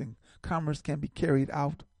businesses and commerce can be carried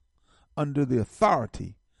out under the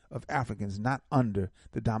authority of Africans, not under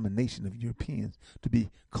the domination of Europeans to be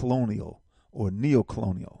colonial or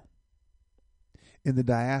neo-colonial. In the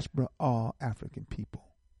diaspora, all African people,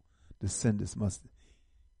 descendants must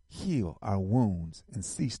heal our wounds and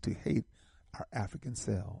cease to hate our African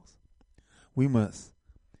selves. We must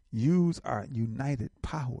use our united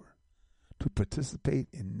power to participate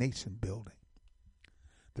in nation building,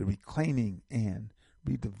 the reclaiming and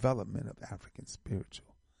redevelopment of African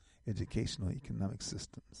spiritual, educational, and economic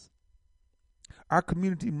systems. Our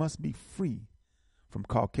community must be free from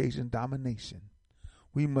Caucasian domination.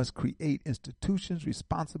 We must create institutions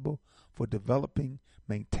responsible for developing,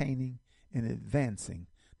 maintaining, and advancing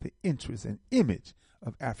the interests and image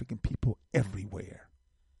of African people everywhere.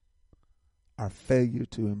 Our failure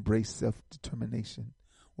to embrace self-determination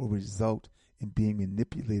will result in being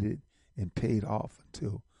manipulated and paid off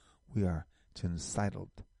until we are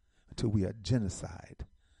genocide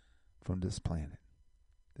from this planet.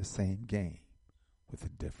 The same game with a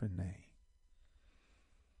different name.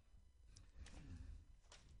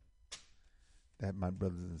 That, my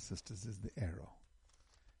brothers and sisters, is the arrow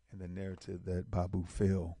and the narrative that Babu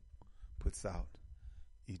Phil puts out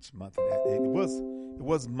each month. It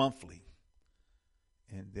was monthly,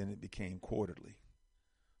 and then it became quarterly,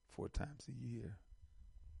 4 times a year.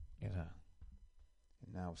 And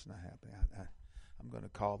now it's not happening. I'm going to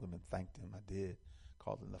call them and thank them. I did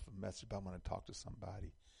call them, left a message, but I want to talk to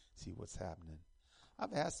somebody, see what's happening.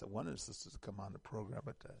 I've asked one of the sisters to come on the program,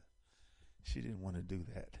 but she didn't want to do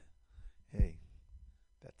that. Hey,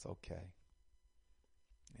 that's okay.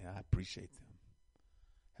 Yeah, I appreciate them.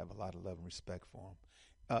 Have a lot of love and respect for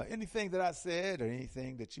them. Anything that I said or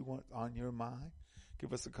anything that you want on your mind,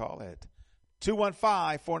 give us a call at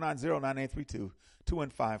 215-490-9832.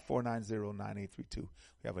 215-490-9832. We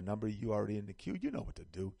have a number. You already in the queue. You know what to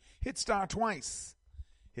do. Hit star twice.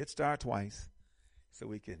 Hit star twice so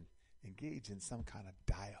we can engage in some kind of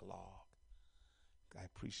dialogue. I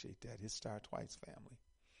appreciate that. Hit star twice, family.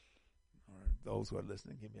 Or those who are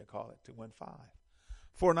listening, give me a call at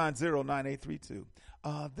 215-490-9832.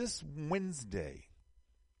 This Wednesday,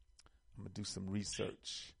 I'm going to do some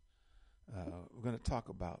research. We're going to talk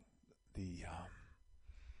about the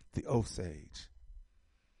Osage,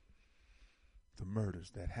 the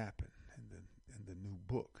murders that happened, and the new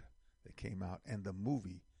book that came out, and the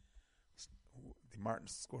movie, the Martin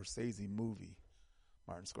Scorsese movie,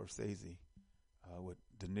 with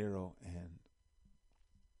De Niro and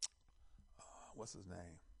what's his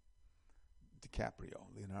name,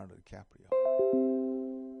 Leonardo DiCaprio.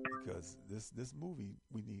 Because this movie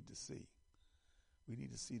we need to see. We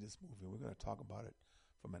need to see this movie. We're going to talk about it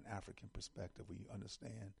from an African perspective. We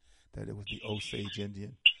understand that it was the Osage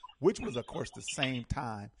Indian, which was, of course, the same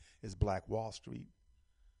time as Black Wall Street,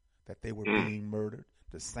 that they were being murdered.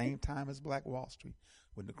 The same time as Black Wall Street,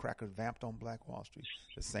 when the crackers vamped on Black Wall Street.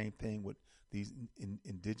 The same thing with these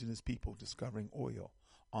indigenous people discovering oil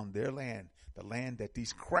on their land, the land that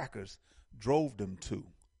these crackers drove them to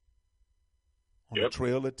on the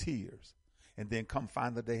Trail of Tears. And then come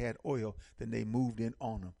find that they had oil, then they moved in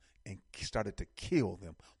on them and started to kill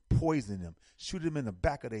them, poison them, shoot them in the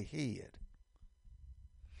back of their head.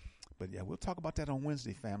 But yeah, we'll talk about that on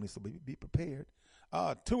Wednesday, family, so be prepared.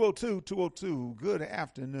 202, good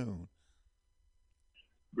afternoon.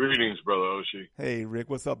 Greetings, Brother Oshi. Hey, Rick,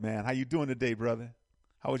 what's up, man? How you doing today, brother?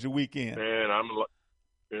 How was your weekend? Man,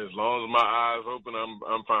 as long as my eyes open,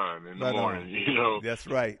 I'm fine in the morning. You know, that's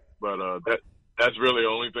right. But that's really the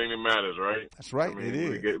only thing that matters, right? That's right. I mean, it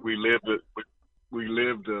is. We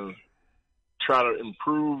live to try to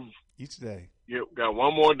improve each day. You got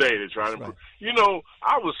one more day to try to improve. Right. You know,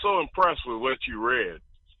 I was so impressed with what you read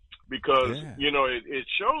because you know it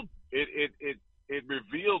showed it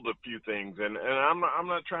revealed a few things, and I'm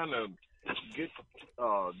not trying to get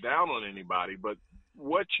down on anybody, but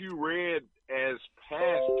what you read as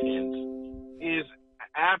past tense is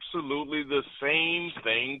absolutely the same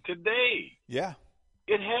thing today. Yeah.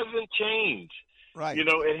 It hasn't changed. Right. You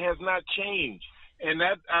know, it has not changed. And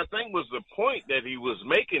that, I think, was the point that he was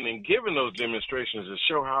making in giving those demonstrations to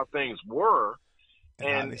show how things were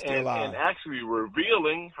and actually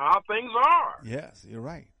revealing how things are. Yes, you're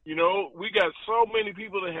right. You know, we got so many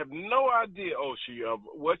people that have no idea, Oshi, of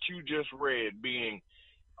what you just read being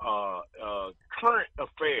current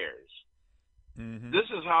affairs. Mm-hmm. This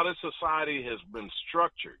is how this society has been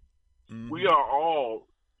structured. Mm-hmm. We are all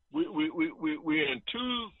we're in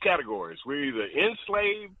two categories. We're either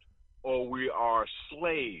enslaved or we are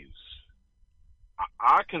slaves.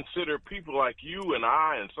 I consider people like you and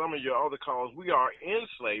I and some of your other callers, we are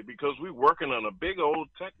enslaved because we're working on a big old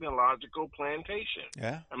technological plantation.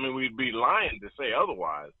 Yeah. I mean, we'd be lying to say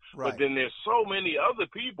otherwise. Right. But then there's so many other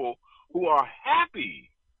people who are happy.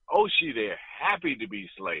 Oshi, they're happy to be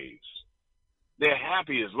slaves. They're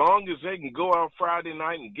happy as long as they can go out Friday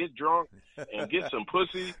night and get drunk and get some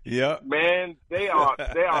pussy. Yeah, man, they are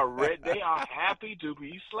happy to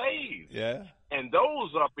be slaves. Yeah, and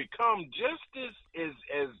those are become just as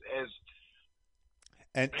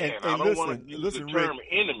and I don't want to use the term Rick,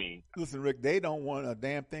 enemy. Listen, Rick, they don't want a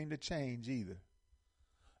damn thing to change either.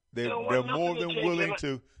 They're more than willing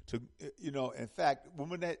to you know. In fact,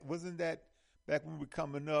 wasn't that back when we were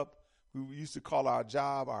coming up? We used to call our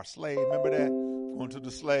job our slave. Remember that? Going to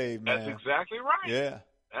the slave, man. That's exactly right. Yeah.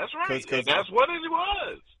 That's right. And that's what it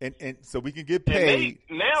was. And so we can get paid.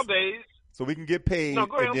 Nowadays. So we can get paid. No,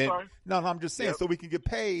 go ahead. I'm sorry. No, I'm just saying. Yep. So we can get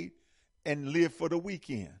paid and live for the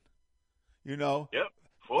weekend. You know? Yep.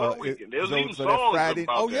 For the weekend. There's even songs Friday,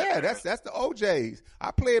 about that. That's the OJs.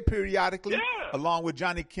 I play it periodically. Yeah. Along with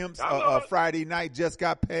Johnny Kemp's Friday Night Just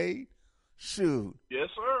Got Paid. Shoot. Yes,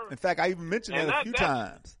 sir. In fact, I even mentioned that a few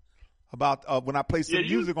times about when I play some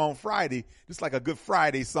music on Friday. Just like a good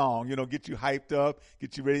Friday song, you know, get you hyped up,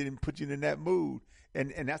 get you ready, and put you in that mood.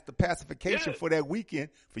 And that's the pacification for that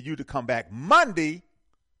weekend for you to come back Monday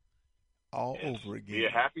all over again. Be a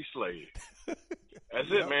happy slave. That's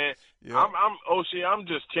it, man. Yep. I'm Oshi. I'm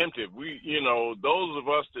just tempted. Those of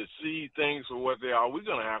us that see things for what they are, we're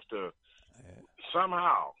gonna have to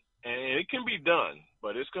somehow, and it can be done,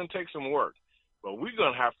 but it's gonna take some work. But we're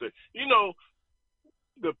gonna have to,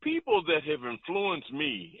 the people that have influenced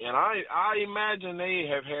me, and I imagine they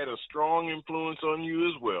have had a strong influence on you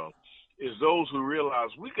as well, is those who realize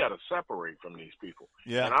we got to separate from these people.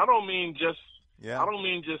 Yeah. And I don't mean just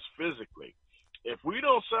physically. If we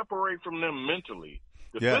don't separate from them mentally,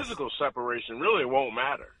 the physical separation really won't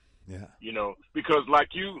matter. Yeah. Because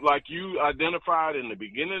like you identified in the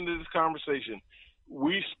beginning of this conversation,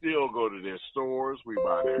 we still go to their stores, we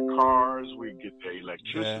buy their cars, we get their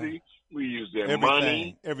electricity, we use their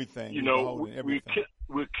money. Everything. We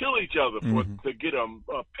kill each other to get a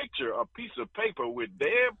picture, a piece of paper with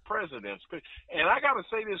their president's picture. And I got to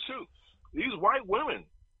say this too. These white women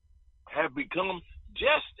have become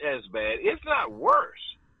just as bad, if not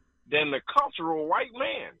worse, than the cultural white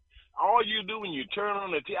man. All you do when you turn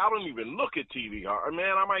on the TV, I don't even look at TV.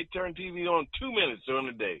 Man, I might turn TV on 2 minutes during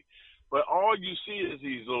the day. But all you see is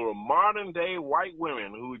these little modern-day white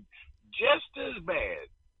women who just as bad.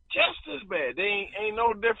 They ain't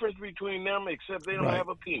no difference between them except they don't have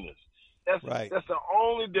a penis. That's the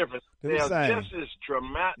only difference. They are just as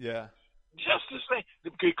traumatic. Yeah. Just the same,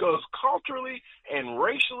 because culturally and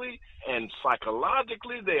racially and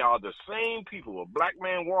psychologically, they are the same people. A black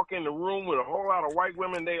man walk in the room with a whole lot of white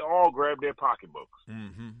women, they all grab their pocketbooks.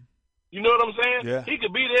 Mm-hmm. You know what I'm saying? Yeah. He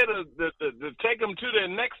could be there to take them to their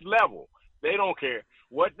next level. They don't care.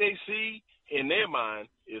 What they see in their mind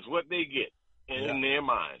is what they get in their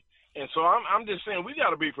mind. And so I'm just saying we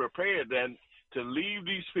got to be prepared then to leave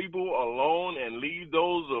these people alone and leave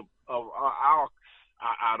those of our.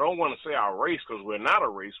 I don't want to say our race because we're not a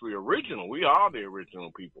race. We're original. We are the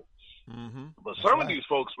original people. Mm-hmm. But some of these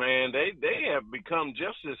folks, man, they have become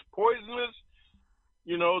just as poisonous,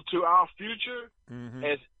 to our future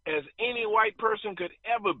as any white person could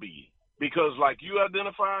ever be. Because like you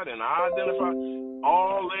identified and I identified,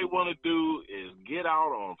 all they want to do is get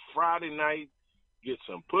out on Friday night, get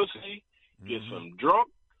some pussy, get some drunk,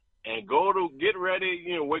 and get ready,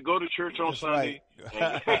 go to church on Sunday,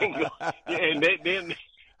 and then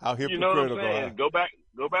how you know what I'm saying? Go back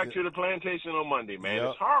to the plantation on Monday, man.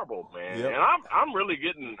 It's horrible, man. And I'm really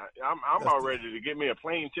I'm about ready to get me a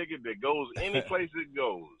plane ticket that goes any place it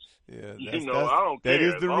goes. Yeah, I don't care. That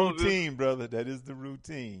is the routine, brother. That is the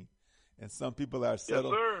routine, and some people are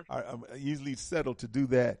settled, are easily settled to do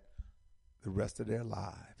that the rest of their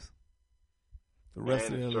lives. The rest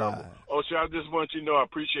of their lives. Oshi, I just want you to know I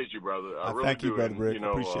appreciate you, brother. I really thank you, do. brother Rick. I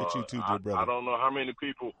appreciate you too, dear brother. I don't know how many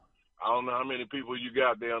people you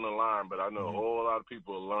got there on the line, but I know a whole lot of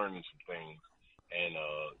people are learning some things. And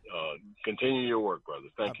continue your work, brother.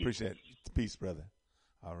 Thank you. I appreciate it. Peace, brother.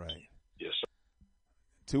 All right. Yes,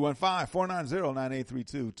 sir.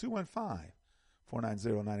 215-490-9832.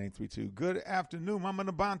 215-490-9832. Good afternoon, Mama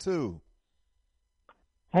Nabantu.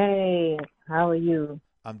 Hey, how are you?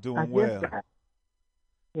 I'm doing well.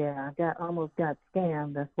 I almost got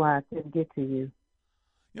scammed. That's why I couldn't get to you.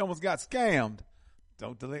 You almost got scammed.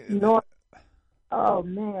 Don't delay. No. Oh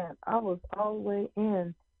man, I was all the way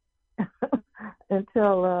in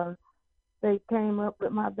until they came up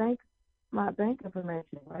with my bank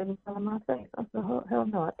information right in front of my face. I said, oh, hell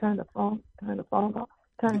no! I turned the phone off.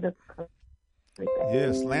 Slam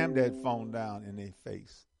that phone down in their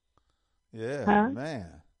face. Yeah,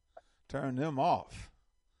 man, turn them off.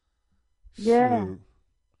 Yeah. Shoot.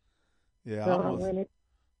 Yeah, so I went in,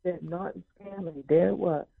 said Norton scam, and there it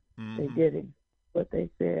was. Mm-hmm. They did it. What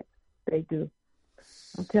they said they do.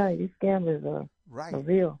 I'm telling you, these scammers are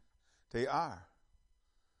real. They are.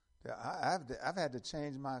 I've had to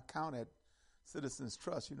change my account at Citizens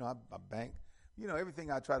Trust. I bank.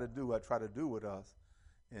 Everything I try to do with us.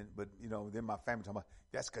 But then my family talking about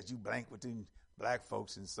that's because you bank with them black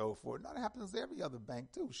folks and so forth. No, that happens to every other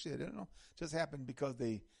bank too. Shit, it don't just happen because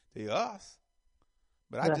they us.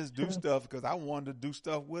 But I just do stuff because I wanted to do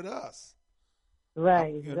stuff with us.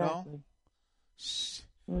 Right, you exactly.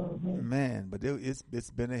 know? Man, but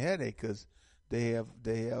it's been a headache because they have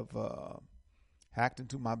hacked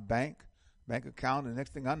into my bank account, and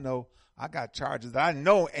next thing I know, I got charges that I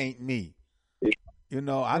know ain't me. You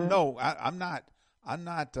know, I know I'm not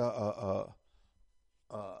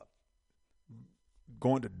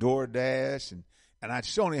going to DoorDash, and I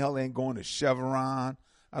surely hell ain't going to Chevron.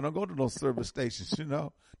 I don't go to those service stations. You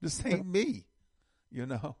know, this ain't me. You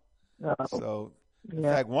know, so in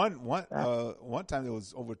fact, one time it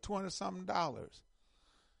was over $200-something.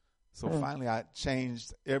 So finally, I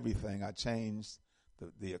changed everything. I changed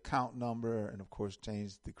the account number, and of course,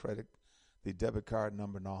 changed the debit card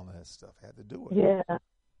number, and all that stuff. I had to do it. Yeah,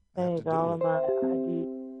 changed all of my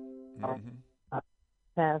ID,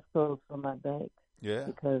 passcodes for my bank. Yeah,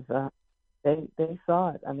 because they saw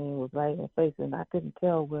it. I mean, it was right in their face, and I couldn't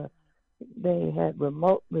tell where they had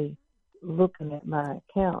remotely looking at my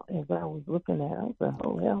account as I was looking at it. I was like,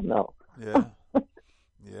 oh, hell no. Yeah.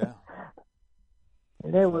 Yeah.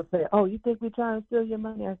 And they would say, oh, you think we're trying to steal your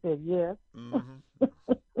money? I said, yes.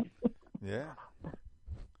 Yeah.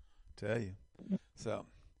 Tell you. So,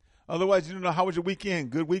 otherwise, you know, how was your weekend?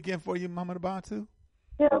 Good weekend for you, Mama Batu?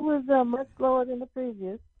 Yeah, it was much slower than the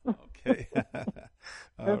previous. Okay.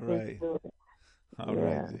 All right. All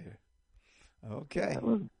right, dear. Okay.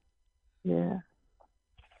 Yeah.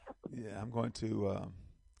 Yeah, I'm going to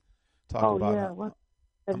talk about. Oh, yeah. What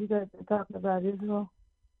have you guys been talking about Israel,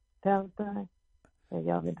 Palestine? Have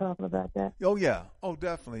y'all been talking about that? Oh, yeah. Oh,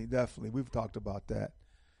 definitely. We've talked about that.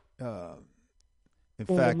 In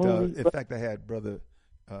fact, I had Brother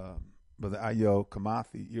Ayo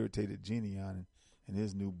Kamathi, Irritated Genie, on in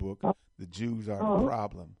his new book, The Jews Are the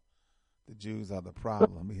Problem. The Jews Are the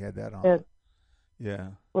Problem. We had that on.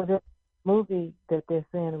 Yeah. Well, that movie that they're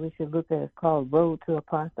saying we should look at is called Road to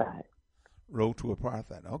Apartheid. Road to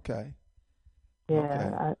Apartheid. Okay. Yeah,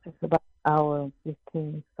 okay. It's about an hour and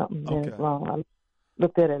 15-something minutes long. I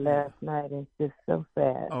looked at it last night, and it's just so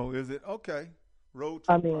sad. Oh, is it? Okay. Road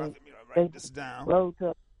to Apartheid. Write this down. Road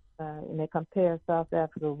to and they compare South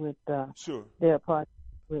Africa with their apartheid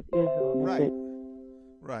with Israel.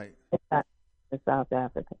 Right. It's not South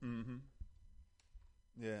Africa. Mm-hmm.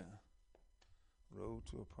 Yeah. Road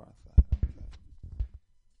to Apartheid.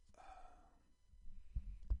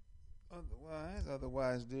 Okay.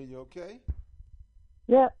 Otherwise, dear, you okay?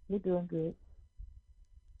 Yeah, we're doing good.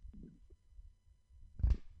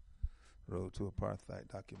 Road to Apartheid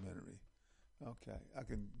documentary. Okay,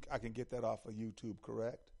 I can get that off of YouTube,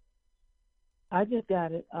 correct? I just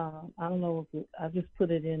got it. I don't know if I just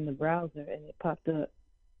put it in the browser and it popped up.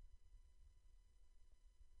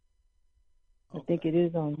 I think it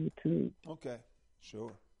is on YouTube. Okay,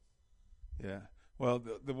 sure. Yeah. Well,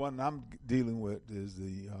 the one I'm dealing with is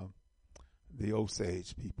the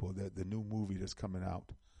Osage people. The new movie that's coming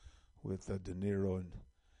out with De Niro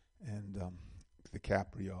and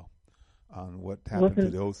DiCaprio on what happened to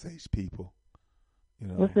the Osage people. You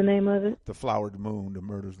know, what's the name of it? The Flowered Moon. The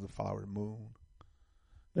Murders of the Flowered Moon.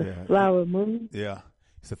 The Flowered Moon. Yeah,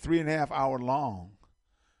 it's a 3.5 hour long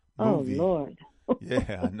movie. Oh Lord.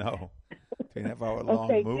 Yeah, I know. 3.5 hour long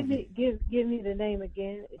movie. Okay, give me the name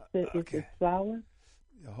again. It's the flower.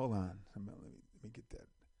 Yeah, hold on. Let me get that.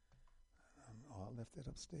 I left that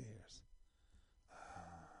upstairs.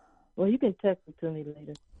 Well, you can text it to me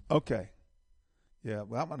later. Okay. Yeah,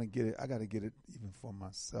 well, I'm gonna get it. I got to get it even for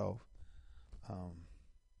myself.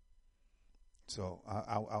 So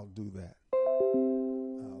I'll do that.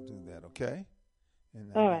 I'll do that. Okay.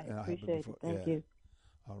 And, all right. And I'll appreciate it. Thank you.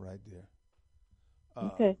 All right, dear.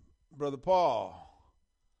 Okay. Brother Paul.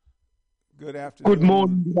 Good afternoon. Good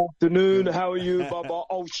morning. Good afternoon. How are you, Baba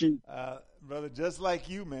Oshi? Brother, just like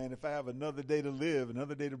you, man. If I have another day to live,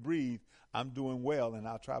 another day to breathe, I'm doing well, and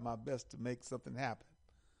I'll try my best to make something happen.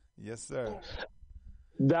 Yes, sir.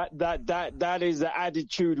 That is the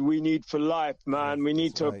attitude we need for life, man. Yes, we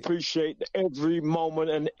need to appreciate every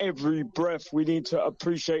moment and every breath. We need to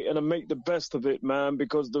appreciate and make the best of it, man,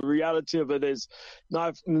 because the reality of it is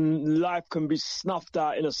life can be snuffed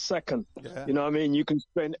out in a second. Yeah. You know what I mean? You can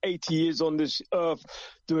spend 80 years on this earth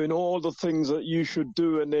doing all the things that you should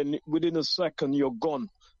do, and then within a second, you're gone.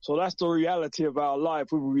 So that's the reality of our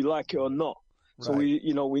life, whether we like it or not. So we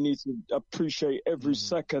need to appreciate every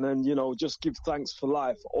second and, just give thanks for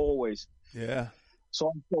life always. Yeah. So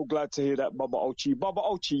I'm so glad to hear that, Baba Ochi. Baba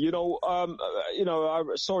Ochi,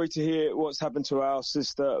 I'm sorry to hear what's happened to our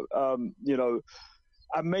sister, and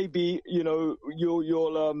maybe, you'll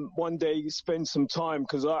one day spend some time,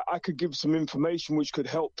 because I could give some information which could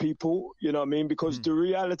help people, you know what I mean? Because the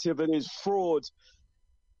reality of it is fraud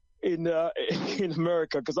in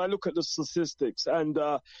America, because I look at the statistics, and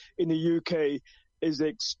in the UK is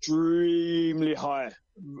extremely high.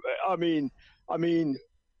 I mean,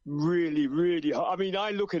 really, really high. I mean,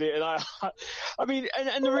 I look at it and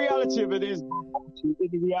and the reality of it is, in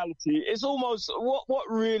reality, it's almost what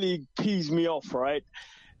really pees me off, right?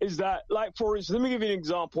 Is that, like, for instance, let me give you an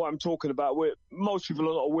example I'm talking about where most people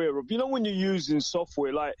are not aware of. You know, when you're using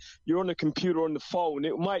software, like you're on a computer, on the phone,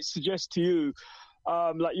 it might suggest to you,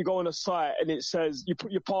 like you go on a site and it says, you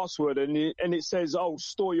put your password and it says, oh,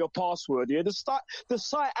 store your password. Yeah, the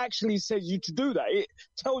site actually says you to do that. It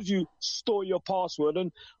tells you store your password,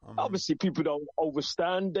 and obviously people don't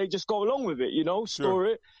overstand. They just go along with it, you know, store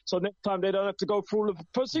it. So next time they don't have to go through all of the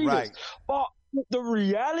procedures. Right. But the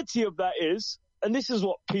reality of that is, and this is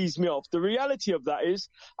what pees me off, the reality of that is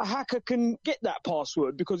a hacker can get that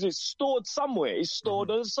password because it's stored somewhere. It's stored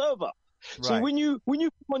on a server. Right. So when you go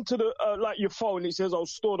onto the like your phone, it says, "Oh,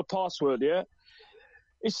 store the password." Yeah,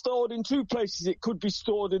 it's stored in two places. It could be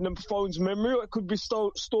stored in the phone's memory, or it could be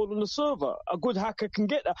stored on the server. A good hacker can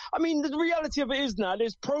get that. I mean, the reality of it is now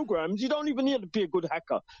there's programs. You don't even need to be a good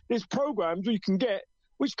hacker. There's programs you can get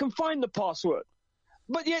which can find the password,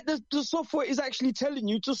 but yet the software is actually telling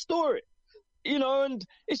you to store it. You know, and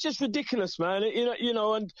it's just ridiculous, man.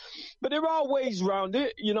 But there are ways around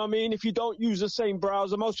it. You know what I mean? If you don't use the same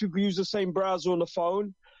browser, most people use the same browser on the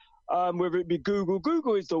phone, whether it be Google.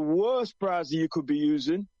 Google is the worst browser you could be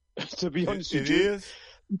using, to be honest with you. It is?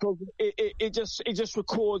 Because it just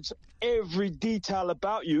records every detail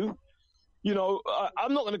about you. You know,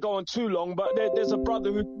 I'm not going to go on too long, but there's a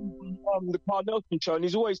brother who the Carl Nelson show, and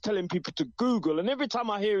he's always telling people to Google. And every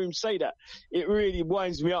time I hear him say that, it really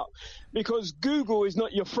winds me up, because Google is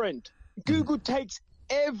not your friend. Google takes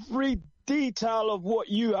every detail of what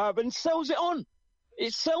you have and sells it on.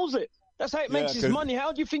 It sells it. That's how it makes its money.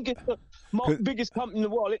 How do you think it's the biggest company in the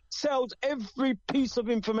world? It sells every piece of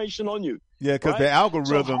information on you. Yeah, because the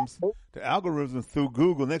algorithms through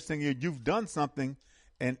Google, next thing you've done something,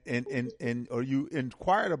 and or you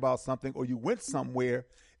inquired about something, or you went somewhere,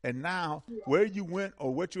 and now where you went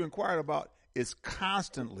or what you inquired about is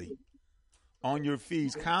constantly on your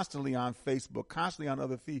feeds, constantly on Facebook, constantly on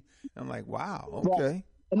other feeds. I'm like, wow, okay. Right.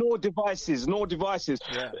 And all devices.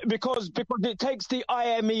 Yeah. Because it takes the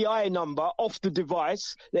IMEI number off the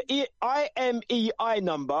device. The IMEI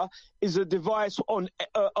number is a device on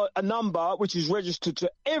a number which is registered to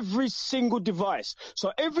every single device.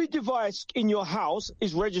 So every device in your house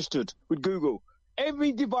is registered with Google.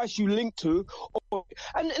 Every device you link to,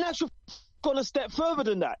 and actually gone a step further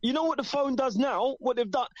than that. You know what the phone does now? What they've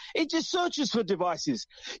done? It just searches for devices.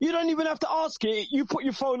 You don't even have to ask it. You put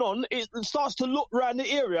your phone on, it starts to look around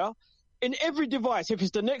the area in every device. If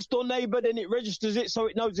it's the next door neighbor, then it registers it so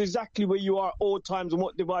it knows exactly where you are at all times and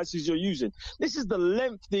what devices you're using. This is the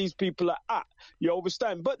length these people are at. You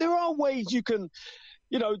understand? But there are ways you can,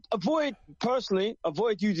 you know, avoid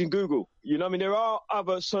using Google. You know, I mean, there are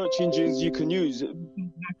other search engines you can use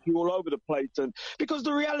all over the place. And because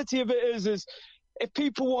the reality of it is if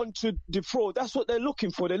people want to defraud, that's what they're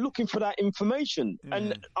looking for. They're looking for that information.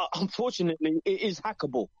 And unfortunately, it is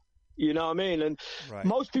hackable. You know what I mean? And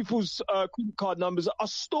most people's credit card numbers are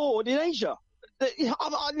stored in Asia.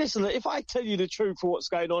 Listen, if I tell you the truth for what's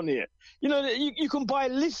going on here, you know, you can buy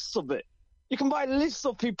lists of it. You can buy lists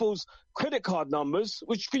of people's credit card numbers,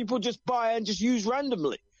 which people just buy and just use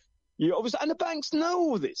randomly. And the banks know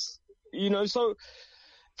all this, you know. So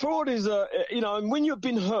fraud is, you know, and when you've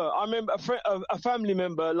been hurt, I remember a family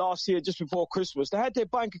member last year, just before Christmas, they had their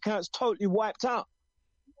bank accounts totally wiped out.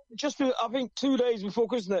 I think 2 days before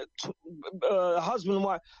Christmas, husband and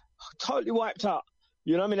wife totally wiped out.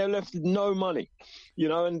 You know, I mean, they left with no money. You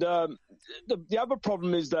know, and the other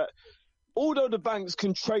problem is that, although the banks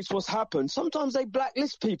can trace what's happened, sometimes they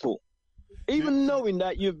blacklist people. Even knowing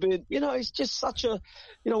that you've been, you know, it's just such a,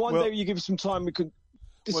 you know, one day you give me some time, we could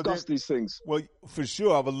discuss these things. Well, for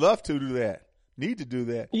sure. I would love to do that. Need to do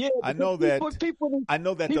that. Yeah. I know that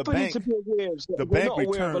the bank, the bank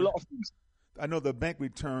returned, I know the bank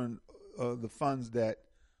returned the funds that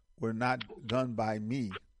were not done by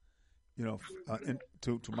me, you know,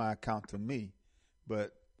 to my account to me.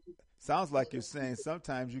 But sounds like you're saying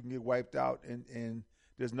sometimes you can get wiped out and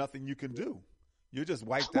there's nothing you can do. You're just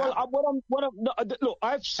wiped out. Look,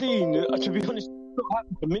 I've seen, to be honest, not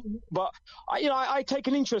happened to me, but I take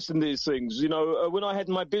an interest in these things. You know, when I had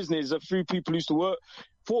my business, a few people used to work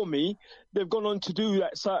for me. They've gone on to do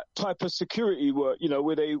that type of security work, you know,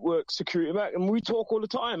 where they work security back, and we talk all the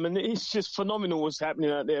time, and it's just phenomenal what's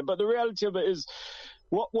happening out there. But the reality of it is,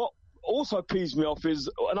 what also pees me off is,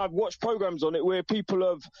 and I've watched programs on it where people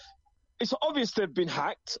have, it's obvious they've been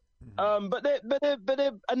hacked. But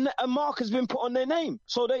a mark has been put on their name,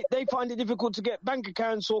 so they find it difficult to get bank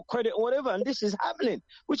accounts or credit or whatever, and this is happening,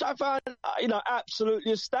 which I find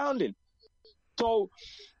absolutely astounding. So,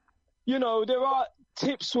 there are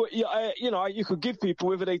tips you could give people,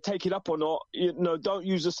 whether they take it up or not. Don't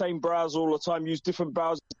use the same browser all the time. Use different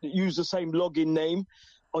browsers. Use the same login name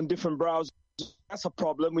on different browsers. That's a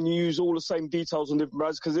problem when you use all the same details on different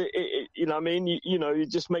browsers, because it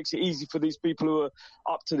just makes it easy for these people who are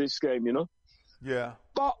up to this game, Yeah.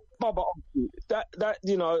 But that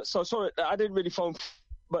so sorry, I didn't really phone,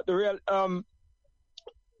 but the real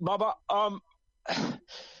Baba,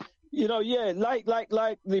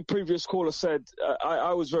 like the previous caller said,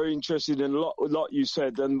 I was very interested in a lot you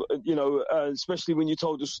said, and especially when you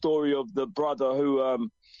told the story of the brother who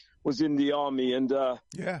was in the army and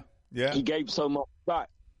he gave so much back.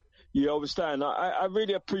 You understand? I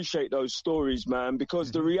really appreciate those stories, man, because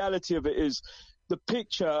the reality of it is the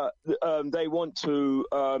picture they want to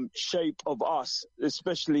shape of us,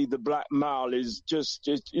 especially the black male, is just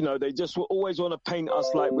they just always want to paint us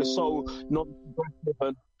like we're so non-progressive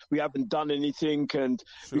and we haven't done anything and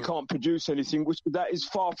we can't produce anything, which that is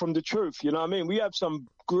far from the truth. You know what I mean? We have some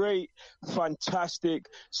great, fantastic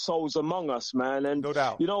souls among us, man. And, no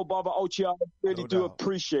doubt. Baba Oshi, I really do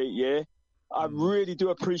appreciate, I really do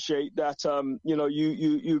appreciate that,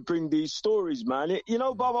 you bring these stories, man.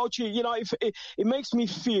 Baba Oshi, it makes me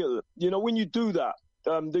feel, when you do that,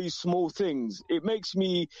 these small things, it makes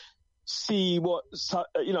me see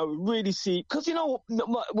really see, because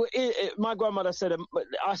my grandmother said,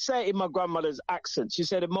 I say it in my grandmother's accent, she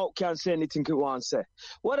said, "The moat can't say anything you want to say."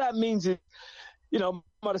 What that means is, my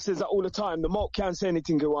mother says that all the time, the moat can't say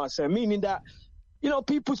anything you want to say, meaning that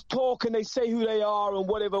people talk and they say who they are and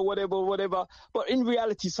whatever, but in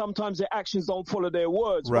reality sometimes their actions don't follow their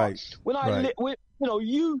words. Right. But when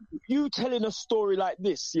you telling a story like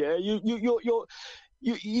this,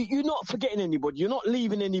 you're not forgetting anybody. You're not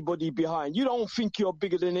leaving anybody behind. You don't think you're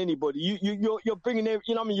bigger than anybody. You're bringing,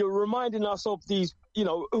 you're reminding us of these,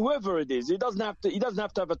 whoever it is. He doesn't have to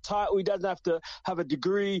have a title. He doesn't have to have a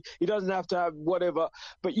degree. He doesn't have to have whatever.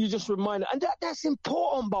 But you just remind, and that's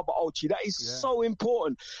important, Baba Oshi. That is so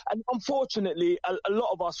important. And unfortunately, a lot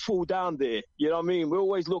of us fall down there. You know what I mean? We're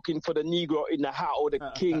always looking for the Negro in the hat or the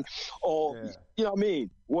king or, you know what I mean?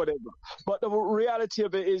 Whatever. But the reality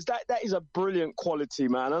of it is that is a brilliant quality,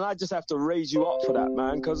 man. And I just have to raise you up for that,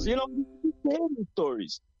 man. Because, you hear these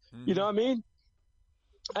stories. You know what I mean?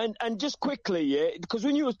 And just quickly, because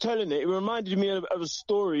when you were telling it reminded me of a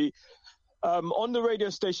story on the radio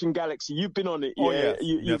station Galaxy. You've been on it, yeah?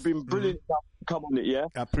 You've been brilliant to come on it, yeah?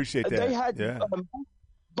 I appreciate that. They had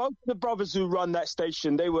both the brothers who run that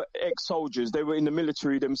station, they were ex-soldiers. They were in the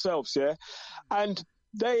military themselves, yeah? And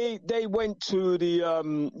they went to the,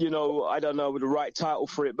 I don't know the right title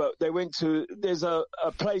for it, but they went to, there's a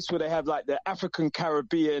place where they have like the African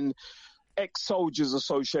Caribbean Ex-Soldiers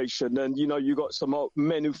Association, and you got some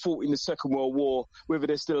men who fought in the Second World War. Whether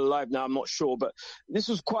they're still alive now, I'm not sure, but this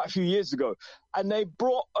was quite a few years ago. And they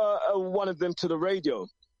brought one of them to the radio,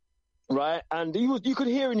 right? And you could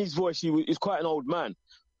hear in his voice he's quite an old man,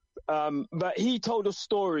 but he told a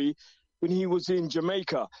story when he was in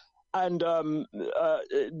Jamaica, and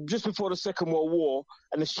just before the Second World War,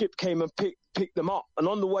 and the ship came and picked them up, and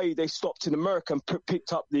on the way they stopped in America and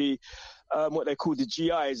picked up the what they called the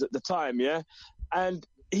GIs at the time, yeah? And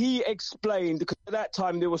he explained, because at that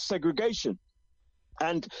time there was segregation.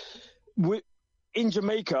 And in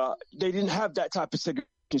Jamaica, they didn't have that type of segregation.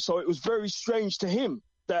 So it was very strange to him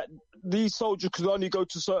that these soldiers could only go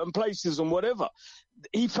to certain places and whatever.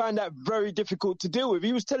 He found that very difficult to deal with.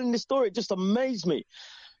 He was telling this story, it just amazed me.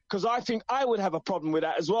 Because I think I would have a problem with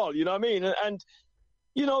that as well, you know what I mean? And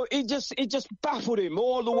it just baffled him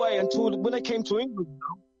all the way until when they came to England.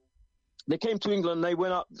 They came to England, they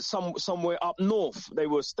went up somewhere up north. They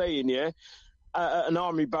were staying, an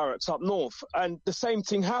army barracks up north. And the same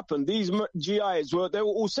thing happened. These GIs, they were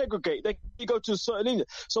all segregated. They go to a certain England.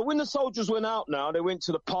 So when the soldiers went out now, they went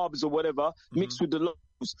to the pubs or whatever, mixed with the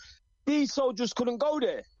locals. These soldiers couldn't go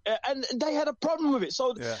there. And they had a problem with it.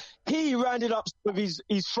 So he rounded up with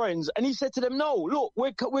his friends and he said to them, "No, look,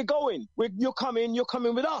 we're going. You're coming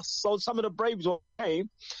with us." So some of the braves came.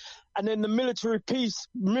 And then the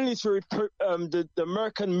the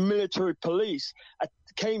American military police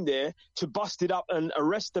came there to bust it up and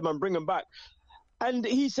arrest them and bring them back. And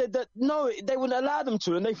he said that, no, they wouldn't allow them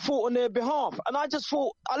to, and they fought on their behalf. And I just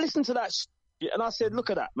thought, I listened to that and I said, look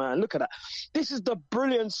at that, man, look at that. This is the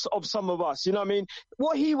brilliance of some of us, you know what I mean?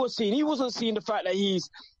 What he was seeing, he wasn't seeing the fact that he's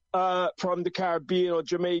from the Caribbean or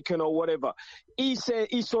Jamaican or whatever. He said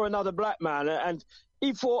he saw another black man, and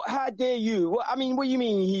He thought, how dare you? Well, I mean, what do you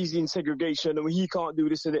mean he's in segregation and he can't do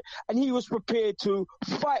this and that? And he was prepared to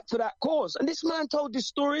fight for that cause. And this man told this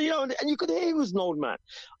story, and you could hear he was an old man.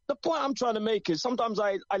 The point I'm trying to make is sometimes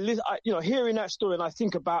I hearing that story and I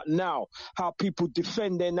think about now how people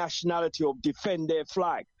defend their nationality or defend their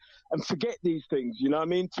flag and forget these things, you know what I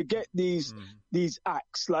mean? Forget these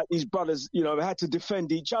acts, like these brothers, had to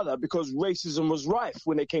defend each other because racism was rife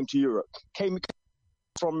when they came to Europe.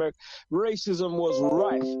 Racism was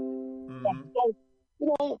rife.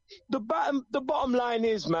 So, the bottom line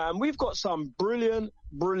is, man, we've got some brilliant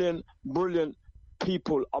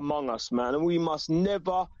people among us, man, and we must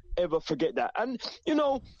never ever forget that. And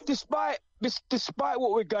despite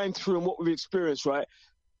what we're going through and what we've experienced, right,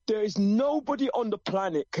 there is nobody on the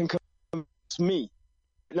planet can convince me,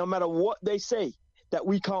 no matter what they say, that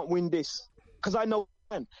we can't win this. Because I know,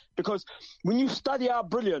 because when you study our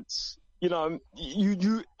brilliance,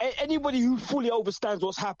 anybody who fully understands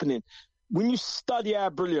what's happening, when you study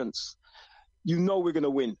our brilliance, we're going to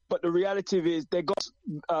win. But the reality is they got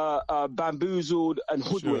bamboozled and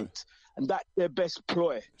hoodwinked. Sure. And that's their best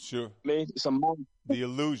ploy. Sure. I mean, it's a the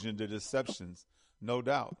illusion, the deceptions, no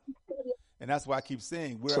doubt. And that's why I keep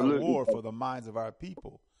saying we're at war for the minds of our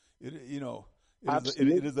people. It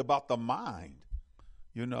is about the mind,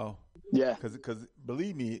 Yeah. Because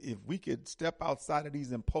believe me, if we could step outside of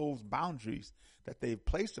these imposed boundaries that they've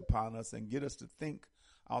placed upon us and get us to think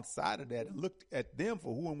outside of that and look at them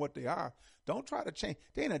for who and what they are, don't try to change.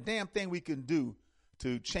 There ain't a damn thing we can do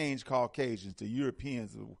to change Caucasians, to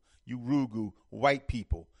Europeans, Urugu, white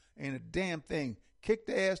people. Ain't a damn thing. Kick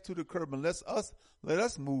the ass to the curb and let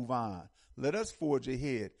us move on. Let us forge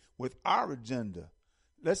ahead with our agenda.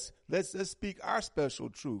 Let's speak our special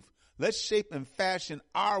truth. Let's shape and fashion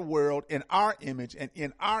our world in our image and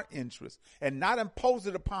in our interest and not impose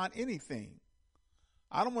it upon anything.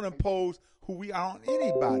 I don't want to impose who we are on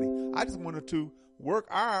anybody. I just wanted to work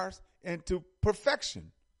ours into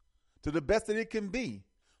perfection to the best that it can be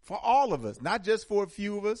for all of us, not just for a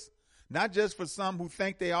few of us, not just for some who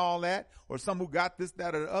think they all that or some who got this,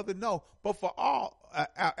 that, or the other. No, but for all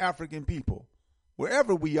African people,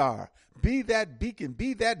 wherever we are, be that beacon,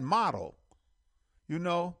 be that model,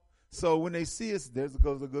 So when they see us, there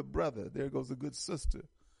goes a good brother. There goes a good sister.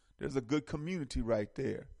 There's a good community right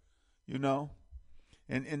there,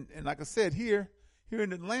 And like I said, here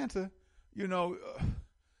in Atlanta,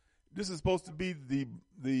 this is supposed to be the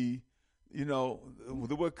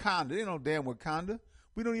Wakanda. They know damn Wakanda.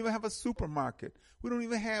 We don't even have a supermarket. We don't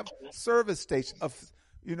even have service station.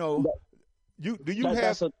 Do you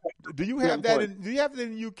have that in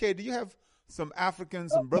the UK? Do you have some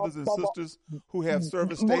Africans, some brothers and sisters who have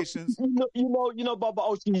service stations? Baba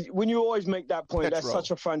Oshi, when you always make that point, that's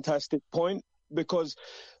such a fantastic point because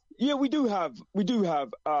we do have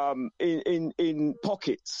in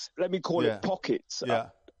pockets. Let me call it pockets. Yeah.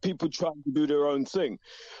 People trying to do their own thing.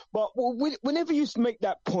 But whenever you make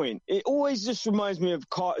that point, it always just reminds me of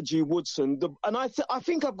Carter G. Woodson. And I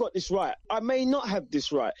think I've got this right. I may not have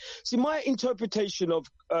this right. See, my interpretation of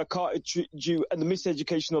Carter G. and the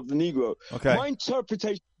miseducation of the Negro, my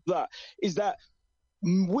interpretation of that is that,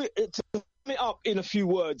 to sum it up in a few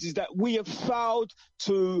words, is that we have failed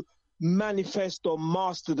to manifest or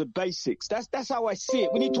master the basics. That's how I see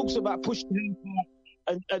it. When he talks about pushing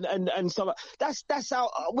and stuff, that's how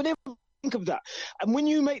whenever I think of that, and when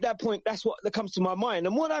you make that point, that's what that comes to my mind.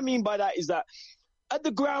 And what I mean by that is that at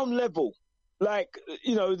the ground level, like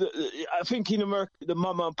I think in America, the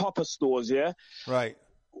mama and papa stores, right.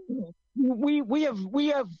 We have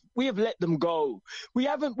let them go. We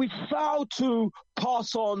failed to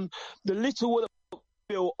pass on the little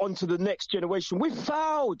onto the next generation. We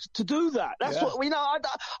failed to do that. That's what I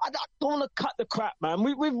don't want to cut the crap, man.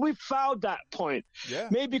 We've failed that point. Yeah.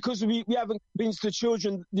 Maybe because we haven't convinced the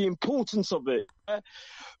children the importance of it.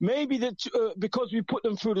 Maybe that because we put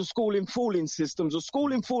them through the schooling fooling systems. The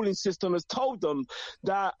schooling fooling system has told them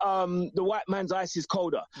that the white man's ice is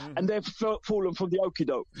colder, and they've fallen from the okie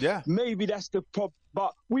doke. Yeah. Maybe that's the problem.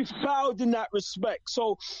 But we failed in that respect.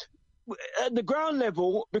 So at the ground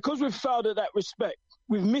level, because we've failed at that respect,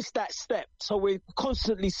 we've missed that step, so we're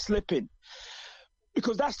constantly slipping.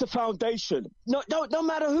 Because that's the foundation. No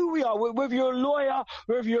matter who we are, whether you're a lawyer,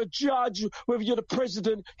 whether you're a judge, whether you're the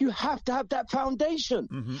president, you have to have that foundation.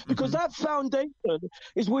 Because that foundation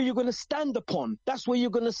is where you're going to stand upon. That's where you're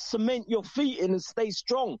going to cement your feet in and stay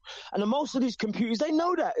strong. And most of these computers, they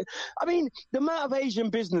know that. I mean, the amount of Asian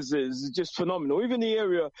businesses is just phenomenal. Even the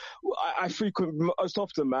area I frequent most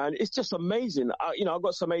often, man, it's just amazing. I've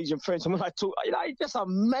got some Asian friends, and when I talk, it's just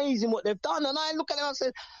amazing what they've done. And I look at them and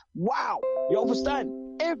say, wow, you understand?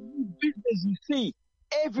 Every business you see,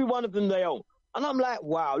 every one of them they own. And I'm like,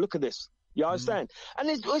 wow, look at this. You understand? And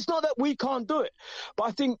it's not that we can't do it, but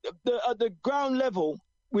I think at the ground level,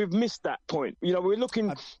 we've missed that point. You know, we're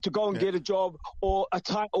looking to go and get a job or a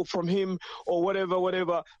title from him or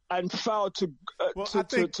whatever, and fail to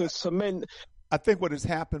cement. I think what has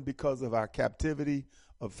happened because of our captivity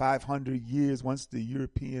of 500 years, once the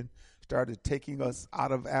European started taking us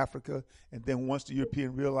out of Africa, and then once the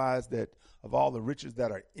European realized that of all the riches that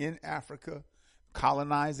are in Africa,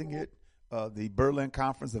 colonizing it, the Berlin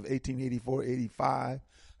Conference of 1884-85,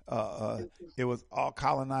 it was all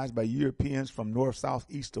colonized by Europeans from north, south,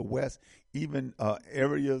 east to west, even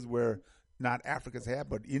areas where not Africans had,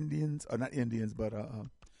 but Indians, or not Indians, but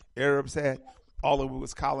Arabs had. All of it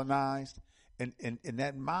was colonized. And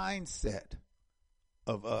that mindset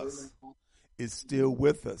of us is still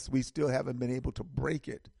with us. We still haven't been able to break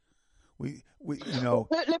it. We you know.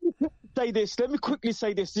 Let me say this. Let me quickly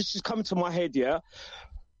say this. This just come to my head, yeah.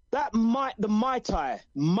 The Mai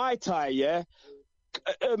Tai, yeah.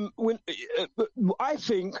 I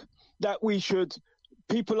think that we should,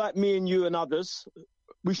 people like me and you and others,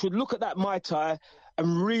 we should look at that Mai Tai and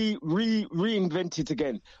reinvent it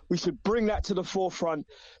again. We should bring that to the forefront,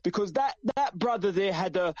 because that brother there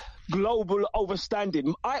had a global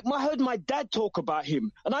understanding. I heard my dad talk about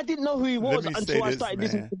him, and I didn't know who he was until I started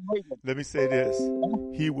listening to him. Let me say this.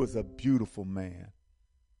 He was a beautiful man.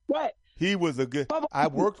 Right. He was a good. I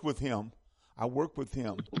worked with him.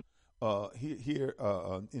 Here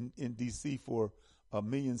in D.C. for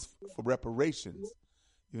millions for reparations.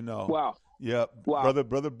 You know. Wow. Yeah. Wow.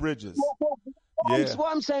 Brother Bridges.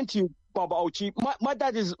 What I'm saying to you, Baba Oshi, my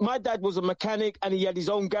dad was a mechanic, and he had his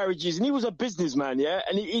own garages, and he was a businessman, yeah.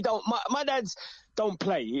 And he don't. My dad's don't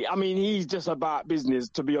play. I mean, he's just about business.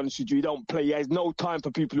 To be honest with you, he don't play. He has no time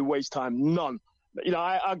for people who waste time. None. You know,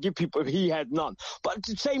 I give people, he had none. But at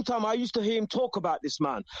the same time, I used to hear him talk about this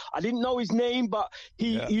man. I didn't know his name, but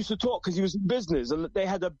he used to talk because he was in business, and they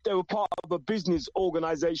were part of a business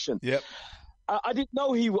organization. Yep. I didn't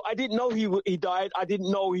know he died. I didn't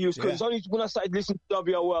know he was, because it's only when I started listening to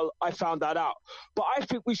WOL, I found that out. But I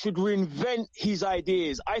think we should reinvent his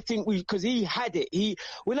ideas. I think because he had it.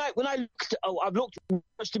 When I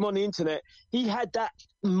watched him on the internet, he had that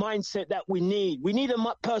mindset that we need. We need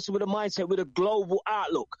a person with a mindset with a global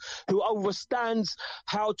outlook who understands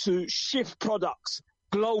how to shift products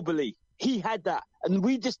globally. He had that, and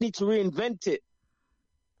we just need to reinvent it.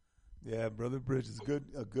 Yeah, Brother Bridge is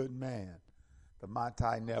a good man. The Mai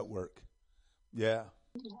Tai Network. Yeah.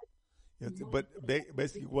 But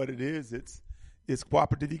basically what it is, it's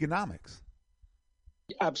cooperative economics.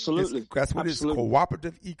 Absolutely. That's what it is,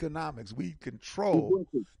 cooperative economics. We control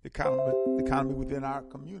the economy within our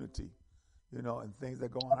community, you know, and things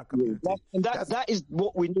that go on in our community. And that is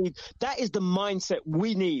what we need. That is the mindset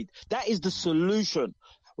we need. That is the solution.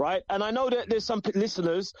 Right, and I know that there's some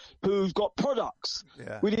listeners who've got products.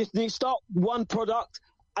 Yeah. We just need to start one product,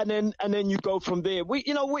 and then you go from there. We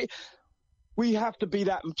have to be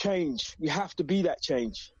that change. We have to be that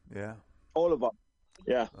change. Yeah, all of us.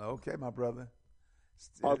 Yeah. Okay, my brother.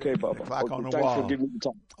 Okay, Papa. Clock on the Thanks wall. for giving me the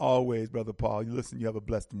time. Always, Brother Paul. You listen. You have a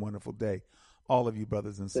blessed and wonderful day. All of you,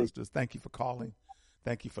 brothers and sisters. Thank you for calling.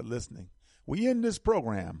 Thank you for listening. We end this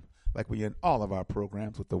program like we end all of our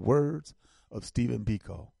programs with the words of Stephen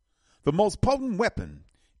Biko. The most potent weapon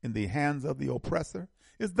in the hands of the oppressor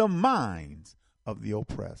is the minds of the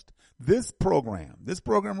oppressed. This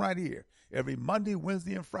program right here, every Monday,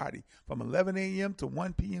 Wednesday, and Friday from 11 a.m. to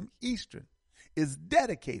 1 p.m. Eastern, is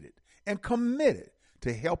dedicated and committed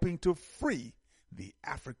to helping to free the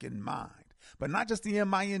African mind. But not just the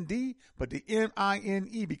M-I-N-D, but the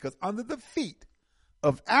M-I-N-E, because under the feet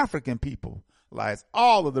of African people lies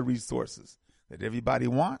all of the resources that everybody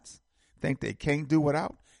wants, think they can't do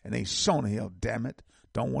without, and they shown hell, damn it,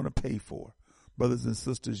 don't want to pay for. Brothers and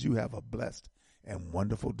sisters, you have a blessed and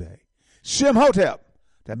wonderful day. Shem Hotep,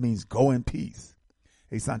 that means go in peace.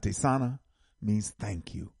 Asante Sana means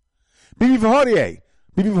thank you. Bibi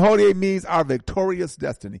Hodie means our victorious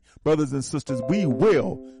destiny. Brothers and sisters, we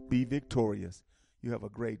will be victorious. You have a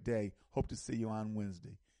great day. Hope to see you on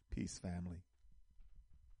Wednesday. Peace, family.